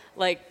Wow.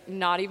 like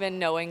not even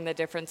knowing the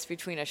difference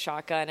between a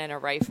shotgun and a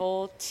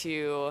rifle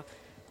to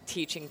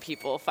teaching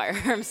people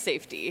firearm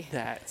safety.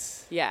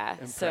 That's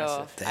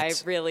So impressive. I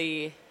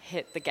really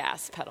hit the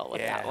gas pedal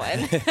with that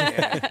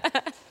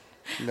one.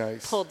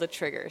 Nice. Pulled the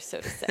trigger,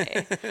 so to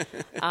say.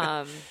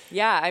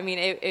 I mean,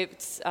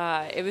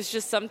 it was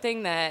just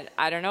something that,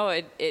 I don't know,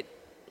 it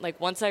like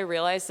once I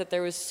realized that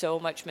there was so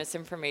much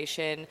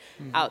misinformation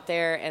out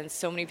there and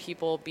so many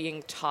people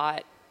being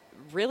taught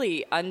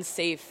really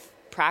unsafe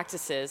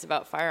practices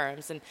about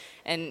firearms,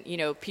 and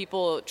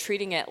people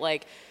treating it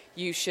like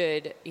you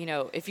should,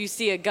 if you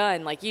see a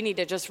gun, like you need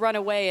to just run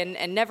away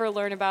and never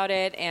learn about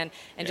it and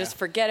just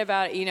forget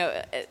about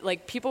it.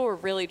 Like people were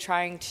really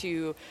trying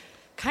to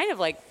kind of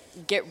like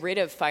get rid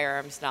of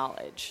firearms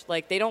knowledge.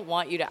 Like they don't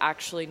want you to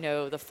actually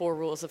know the 4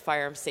 rules of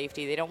firearm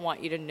safety. They don't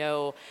want you to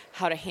know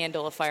how to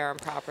handle a firearm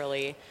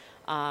properly.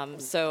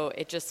 So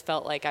it just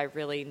felt like I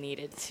really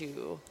needed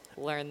to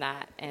learn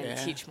that and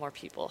teach more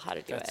people how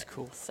to do it. That's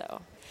cool.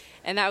 So,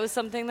 and that was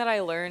something that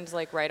I learned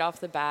like right off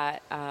the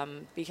bat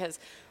because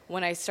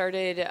when I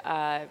started,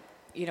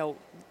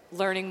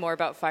 learning more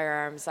about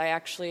firearms, I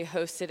actually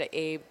hosted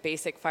a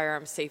basic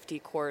firearm safety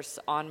course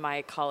on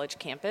my college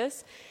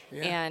campus,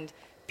 and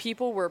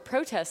people were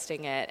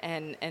protesting it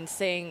and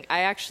saying,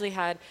 I actually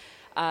had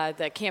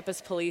the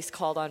campus police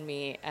called on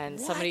me, and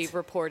somebody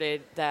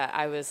reported that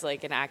I was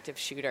like an active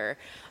shooter.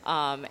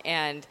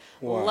 And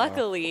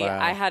luckily,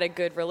 I had a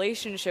good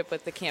relationship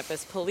with the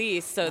campus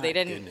police, so they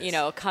didn't,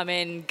 come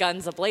in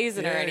guns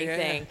a-blazing or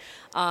anything.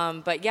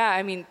 But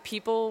I mean,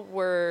 people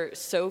were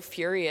so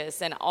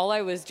furious, and all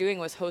I was doing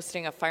was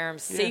hosting a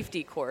firearms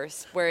safety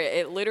course where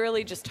it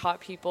literally just taught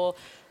people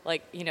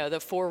like, you know, the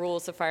 4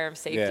 rules of firearm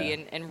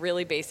safety and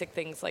really basic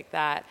things like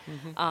that.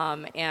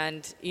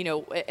 And, you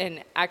know,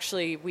 and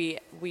actually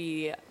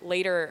I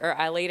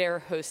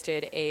later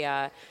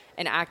hosted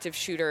an active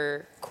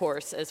shooter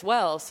course as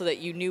well, so that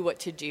you knew what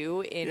to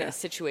do in a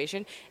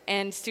situation.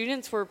 And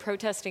students were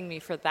protesting me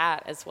for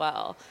that as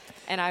well.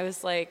 And I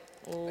was like,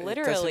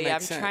 literally,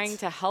 I'm trying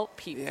to help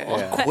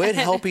people. Quit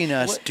helping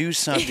us do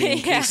something in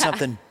case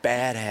something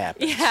bad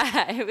happens.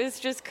 Yeah, it was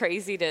just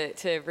crazy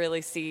to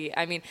really see.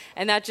 I mean,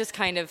 and that just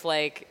kind of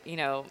like, you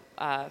know,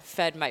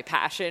 fed my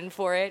passion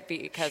for it,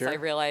 because I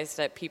realized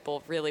that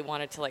people really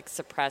wanted to like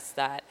suppress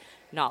that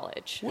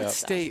knowledge. What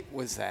state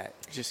was that?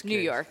 Just New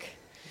York.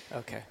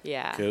 Okay.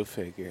 Yeah. Go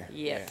figure.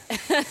 Yeah.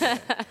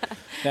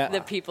 Now,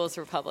 the People's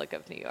Republic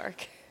of New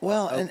York.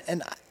 Well,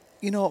 and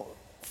you know,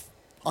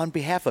 on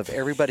behalf of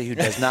everybody who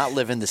does not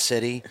live in the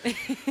city,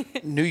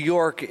 New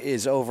York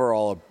is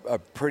overall a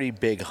pretty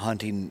big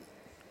hunting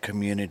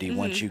community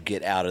once you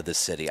get out of the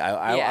city.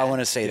 I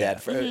want to say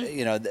that. For,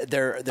 you know,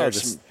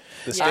 there's some...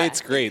 The state's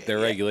great. Their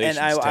regulations.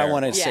 And I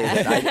want to say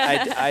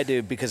that I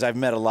do, because I've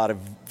met a lot of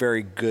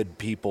very good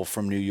people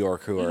from New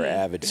York who are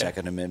avid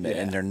Second Amendment,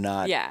 and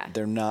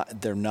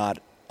they're not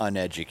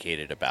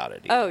uneducated about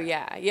it either. Oh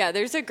yeah.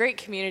 There's a great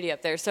community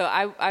up there. So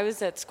I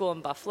was at school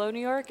in Buffalo, New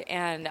York,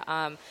 and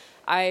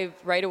I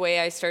right away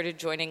I started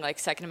joining like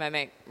Second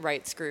Amendment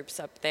rights groups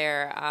up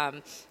there,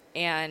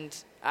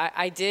 and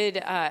I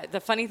did. The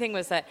funny thing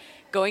was that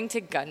going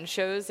to gun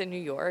shows in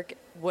New York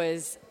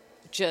was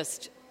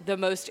just the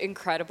most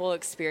incredible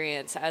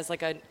experience as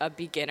like a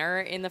beginner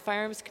in the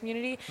firearms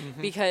community,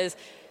 because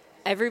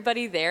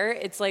everybody there,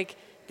 it's like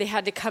they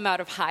had to come out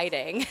of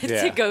hiding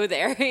to go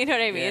there. You know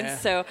what I mean?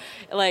 So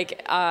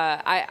like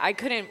I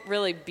couldn't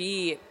really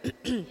be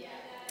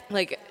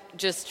like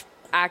just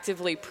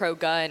actively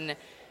pro-gun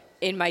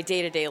in my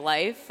day-to-day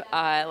life,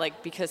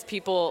 like because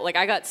people, like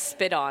I got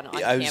spit on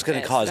campus. I was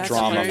going to cause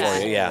drama for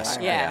you, yes.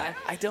 Yeah.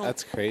 I don't.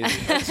 That's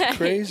crazy. That's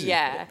crazy.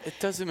 Yeah. It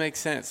doesn't make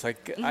sense.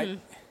 Like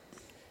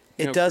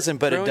it doesn't,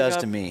 but it does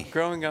to me.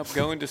 Growing up,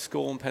 going to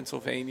school in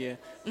Pennsylvania,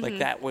 like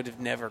that would have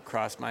never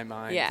crossed my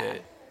mind.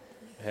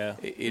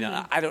 You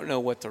know, I don't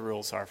know what the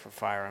rules are for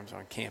firearms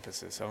on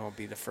campuses, so I won't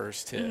be the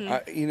first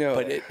to. You know,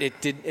 but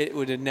it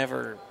would have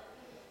never.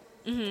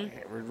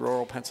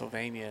 Rural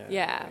Pennsylvania.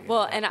 Yeah.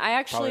 Well, and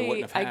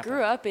I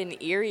grew up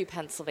in Erie,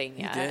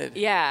 Pennsylvania. You did?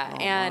 Yeah. Oh,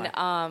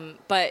 and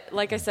but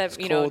like I said,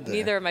 you know, there.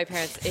 neither of my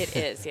parents. It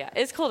is. Yeah.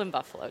 It's cold in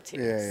Buffalo too.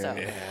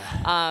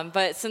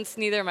 But since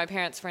neither of my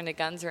parents were into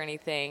guns or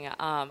anything,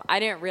 I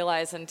didn't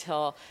realize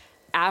until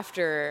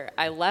after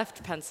I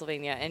left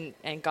Pennsylvania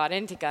and got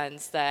into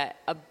guns that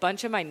a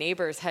bunch of my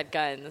neighbors had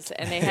guns,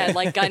 and they had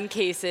like gun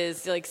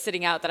cases like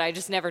sitting out that I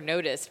just never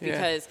noticed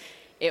because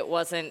it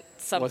wasn't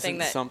something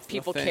that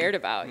people cared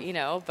about, you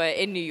know. But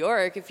in New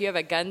York, if you have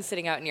a gun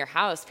sitting out in your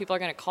house, people are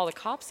going to call the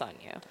cops on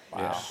you.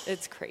 Wow.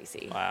 It's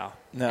crazy. Wow.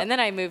 No. And then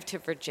I moved to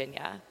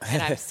Virginia,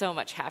 and I'm so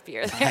much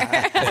happier there.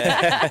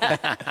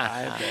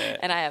 I bet.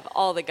 And I have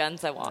all the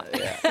guns I want.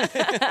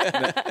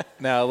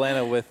 Now,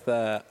 Alana, with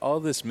all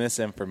this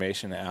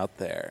misinformation out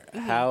there,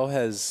 how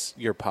has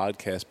your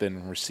podcast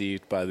been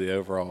received by the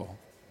overall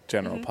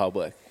general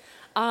public?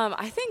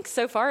 I think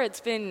so far it's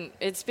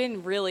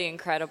been really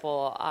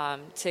incredible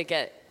to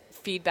get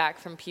feedback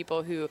from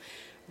people who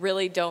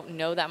really don't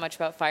know that much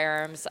about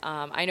firearms.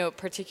 I know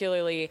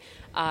particularly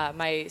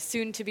my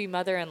soon-to-be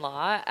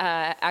mother-in-law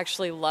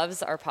actually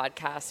loves our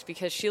podcast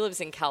because she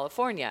lives in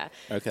California,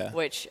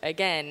 which,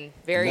 again,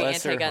 very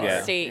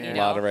anti-gun state. You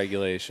know? A lot of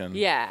regulation.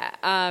 Yeah.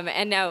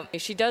 And now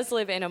she does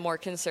live in a more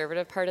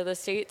conservative part of the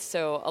state,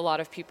 so a lot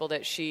of people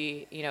that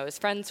she, you know, is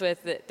friends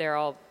with, they're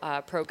all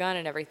pro-gun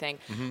and everything.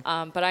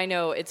 But I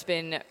know it's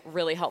been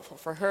really helpful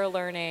for her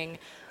learning.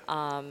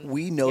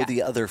 We know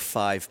the other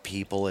 5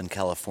 people in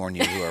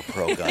California who are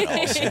pro-gun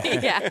also.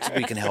 So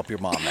we can help your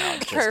mom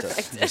out.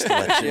 Just to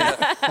let you know.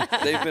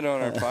 They've been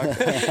on our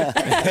podcast.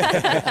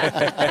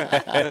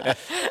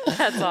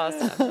 That's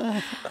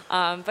awesome.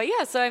 But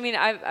yeah, so I mean,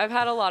 I've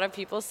had a lot of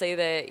people say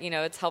that, you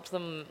know, it's helped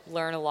them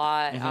learn a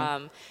lot.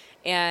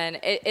 And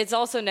it's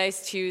also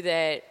nice too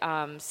that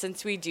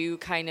since we do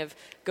kind of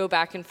go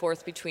back and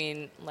forth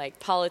between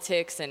like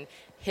politics and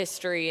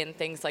history and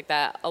things like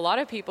that, a lot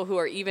of people who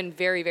are even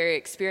very, very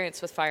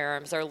experienced with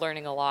firearms are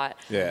learning a lot.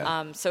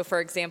 So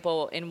for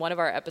example, in one of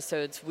our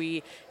episodes,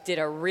 we did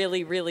a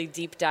really, really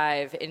deep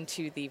dive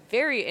into the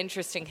very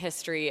interesting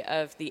history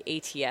of the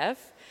ATF.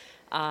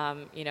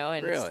 You know,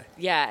 and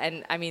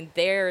and I mean,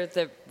 they're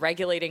the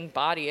regulating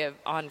body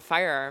on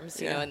firearms,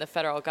 you know, in the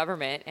federal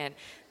government, and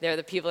they're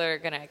the people that are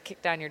going to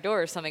kick down your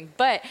door or something.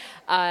 But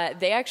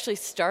they actually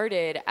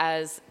started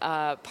as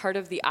part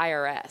of the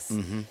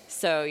IRS.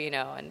 So, you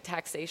know, and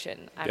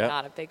taxation, I'm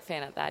not a big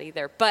fan of that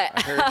either. But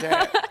I heard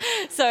that.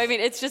 So, I mean,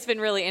 it's just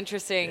been really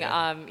interesting,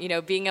 you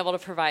know, being able to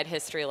provide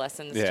history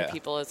lessons to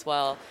people as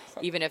well,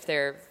 even if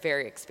they're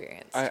very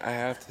experienced. I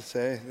have to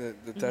say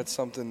that that's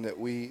something that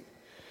we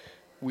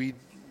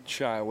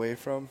shy away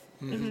from.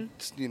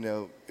 It's, you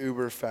know,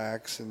 Uber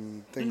facts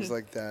and things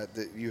like that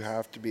you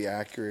have to be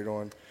accurate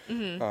on.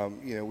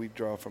 You know, we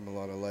draw from a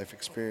lot of life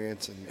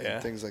experience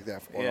and things like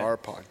that on our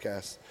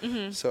podcast.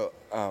 So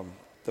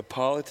the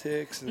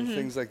politics and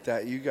things like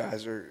that, you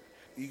guys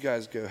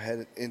go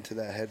into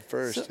that head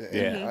first. So,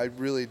 and I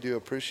really do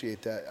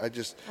appreciate that.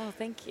 Oh,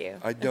 thank you.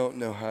 I don't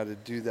know how to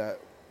do that.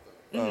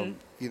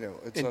 You know,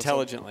 it's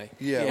intelligently.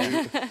 We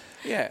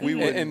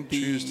wouldn't and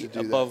be choose to do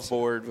above that,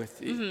 board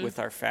with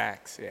our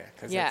facts.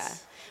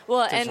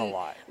 Well, there's and a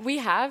lot. we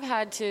have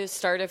had to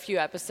start a few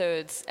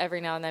episodes every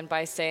now and then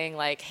by saying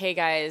like, "Hey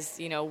guys,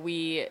 you know,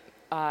 we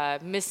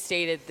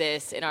misstated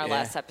this in our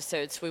last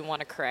episode, so we want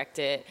to correct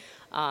it."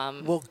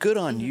 Well, good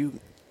on you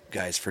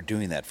guys for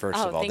doing that. First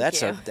of all, thank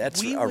that's you.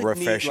 that's We a would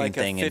refreshing need, like,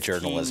 thing a in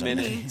journalism.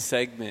 15-minute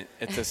segment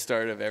at the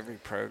start of every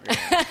program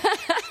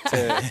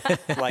to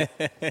like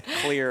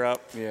clear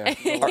up.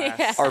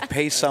 Or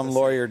pay some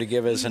lawyer to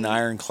give us an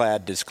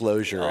ironclad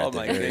disclosure at the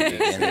very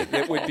beginning.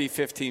 It would be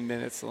 15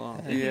 minutes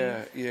long.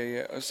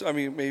 Yeah. So, I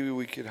mean, maybe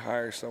we could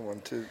hire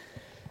someone to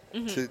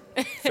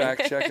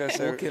fact check us.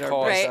 We'll get our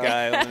call best us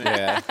guy out. on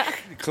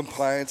it.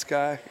 Compliance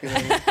guy. You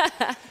know?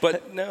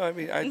 But no, I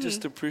mean, I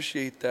just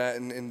appreciate that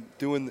and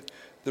doing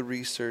the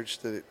research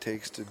that it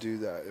takes to do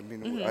that. I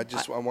mean, I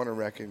want to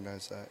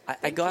recognize that.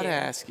 I got to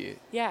ask you.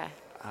 Yeah.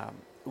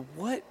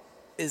 What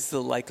is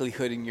the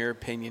likelihood, in your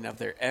opinion, of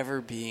there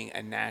ever being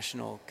a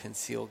national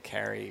concealed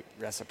carry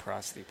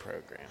reciprocity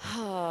program?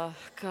 Oh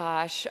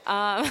gosh.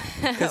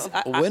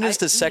 When is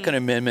the Second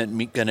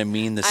Amendment going to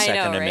mean the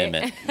Second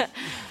Amendment?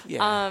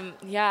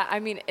 Yeah. I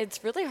mean,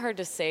 it's really hard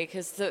to say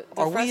because the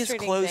are we as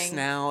frustrating close thing,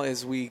 now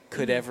as we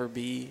could ever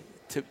be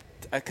to?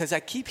 Because I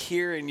keep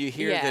hearing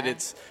that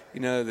it's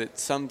that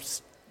some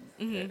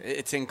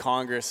it's in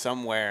Congress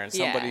somewhere and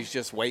somebody's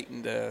just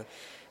waiting to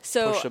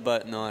push a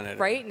button on it.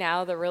 Right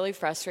now, the really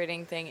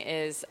frustrating thing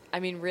is, I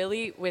mean,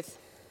 really, with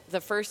the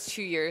first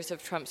 2 years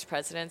of Trump's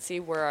presidency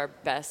were our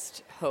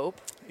best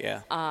hope.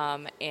 Yeah.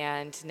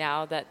 And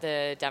now that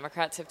the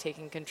Democrats have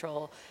taken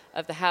control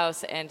of the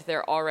House and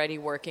they're already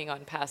working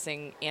on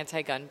passing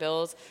anti-gun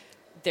bills,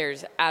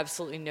 there's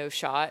absolutely no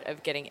shot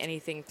of getting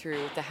anything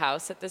through the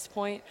House at this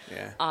point.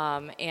 Yeah.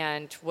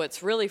 And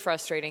what's really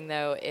frustrating,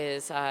 though,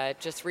 is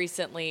just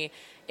recently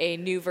a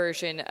new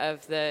version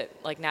of the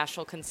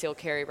National Concealed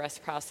Carry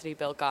Reciprocity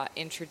Bill got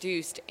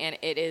introduced, and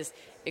it is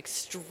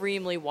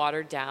extremely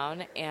watered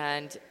down.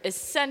 And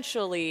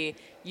essentially,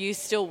 you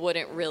still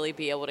wouldn't really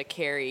be able to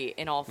carry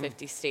in all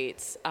 50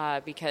 states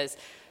because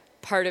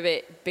part of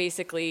it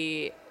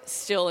basically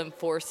still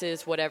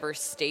enforces whatever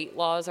state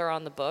laws are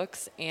on the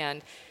books.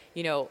 And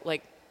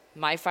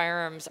my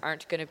firearms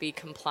aren't going to be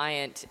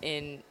compliant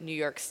in New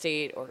York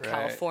State or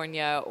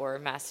California or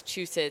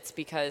Massachusetts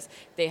because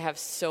they have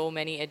so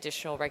many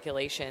additional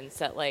regulations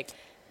that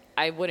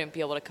I wouldn't be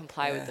able to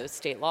comply with those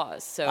state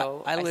laws.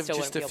 So I live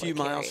just a few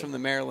miles from the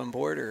Maryland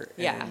border.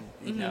 And,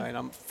 and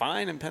I'm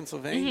fine in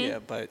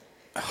Pennsylvania, but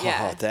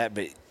I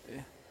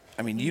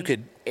mean, you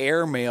could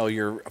airmail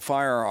your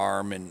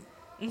firearm and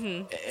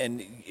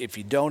if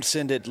you don't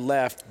send it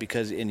left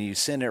and you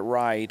send it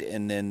right,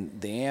 and then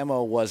the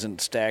ammo wasn't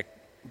stacked,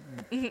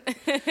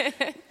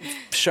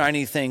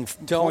 shiny thing,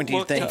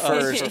 pointy thing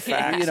first.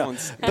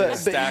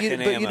 But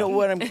you know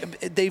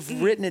what?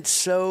 They've written it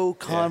so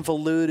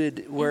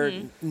convoluted where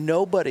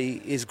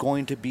nobody is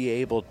going to be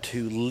able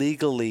to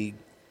legally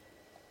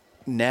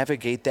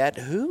navigate that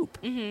hoop.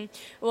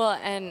 Well,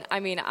 and I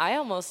mean, I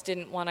almost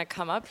didn't want to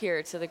come up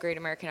here to the Great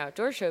American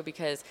Outdoor Show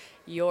because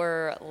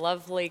your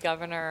lovely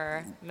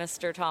governor,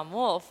 Mr. Tom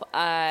Wolf,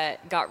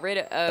 got rid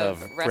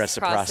of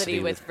reciprocity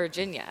with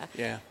Virginia.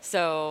 Yeah.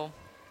 So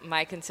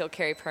my concealed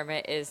carry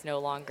permit is no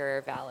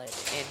longer valid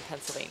in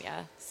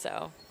Pennsylvania.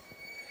 So.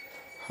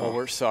 Well,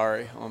 we're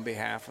sorry on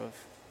behalf of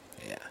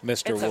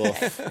Mr. It's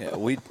Wolf.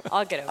 okay.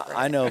 I'll get over it.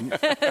 I know.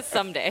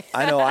 Someday.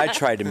 I know. I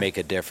tried to make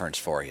a difference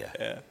for you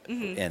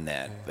in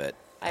that, but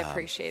I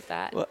appreciate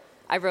that. Well,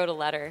 I wrote a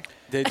letter.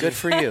 Good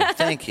for you.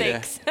 Thank you.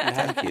 Thanks.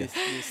 Thank you.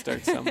 You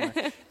start somewhere.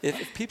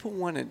 If people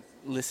want to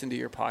listen to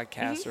your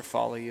podcast or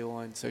follow you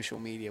on social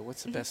media,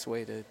 what's the best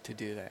way to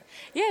do that?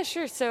 Yeah,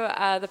 sure. So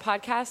the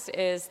podcast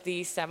is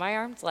The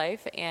Semi-Armed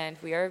Life, and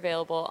we are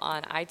available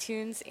on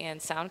iTunes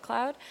and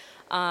SoundCloud.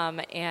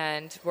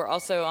 And we're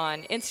also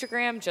on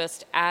Instagram,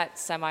 just at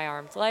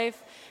Semi-Armed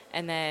Life.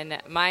 And then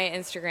my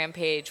Instagram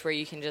page, where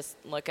you can just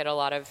look at a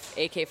lot of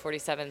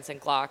AK-47s and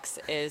Glocks,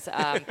 is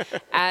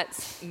at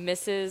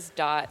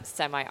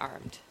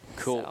Mrs.semiarmed.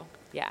 Cool. So,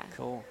 yeah.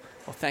 Cool.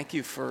 Well, thank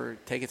you for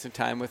taking some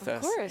time with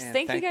us. Of course.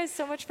 Thank you guys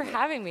so much for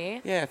having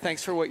me. Yeah,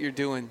 thanks for what you're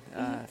doing,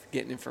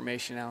 getting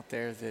information out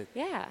there that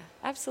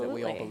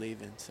absolutely. that we all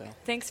believe in. So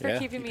thanks for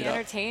keeping me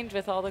entertained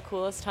with all the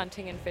coolest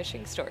hunting and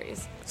fishing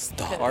stories.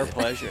 Our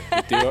pleasure.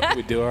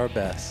 We do our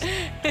best. All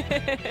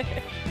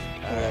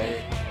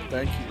right.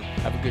 Thank you.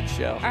 Have a good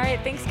show. All right.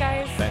 Thanks,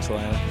 guys. Thanks,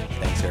 Alana.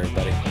 Thanks,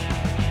 everybody.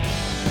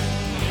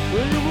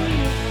 Where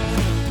are you?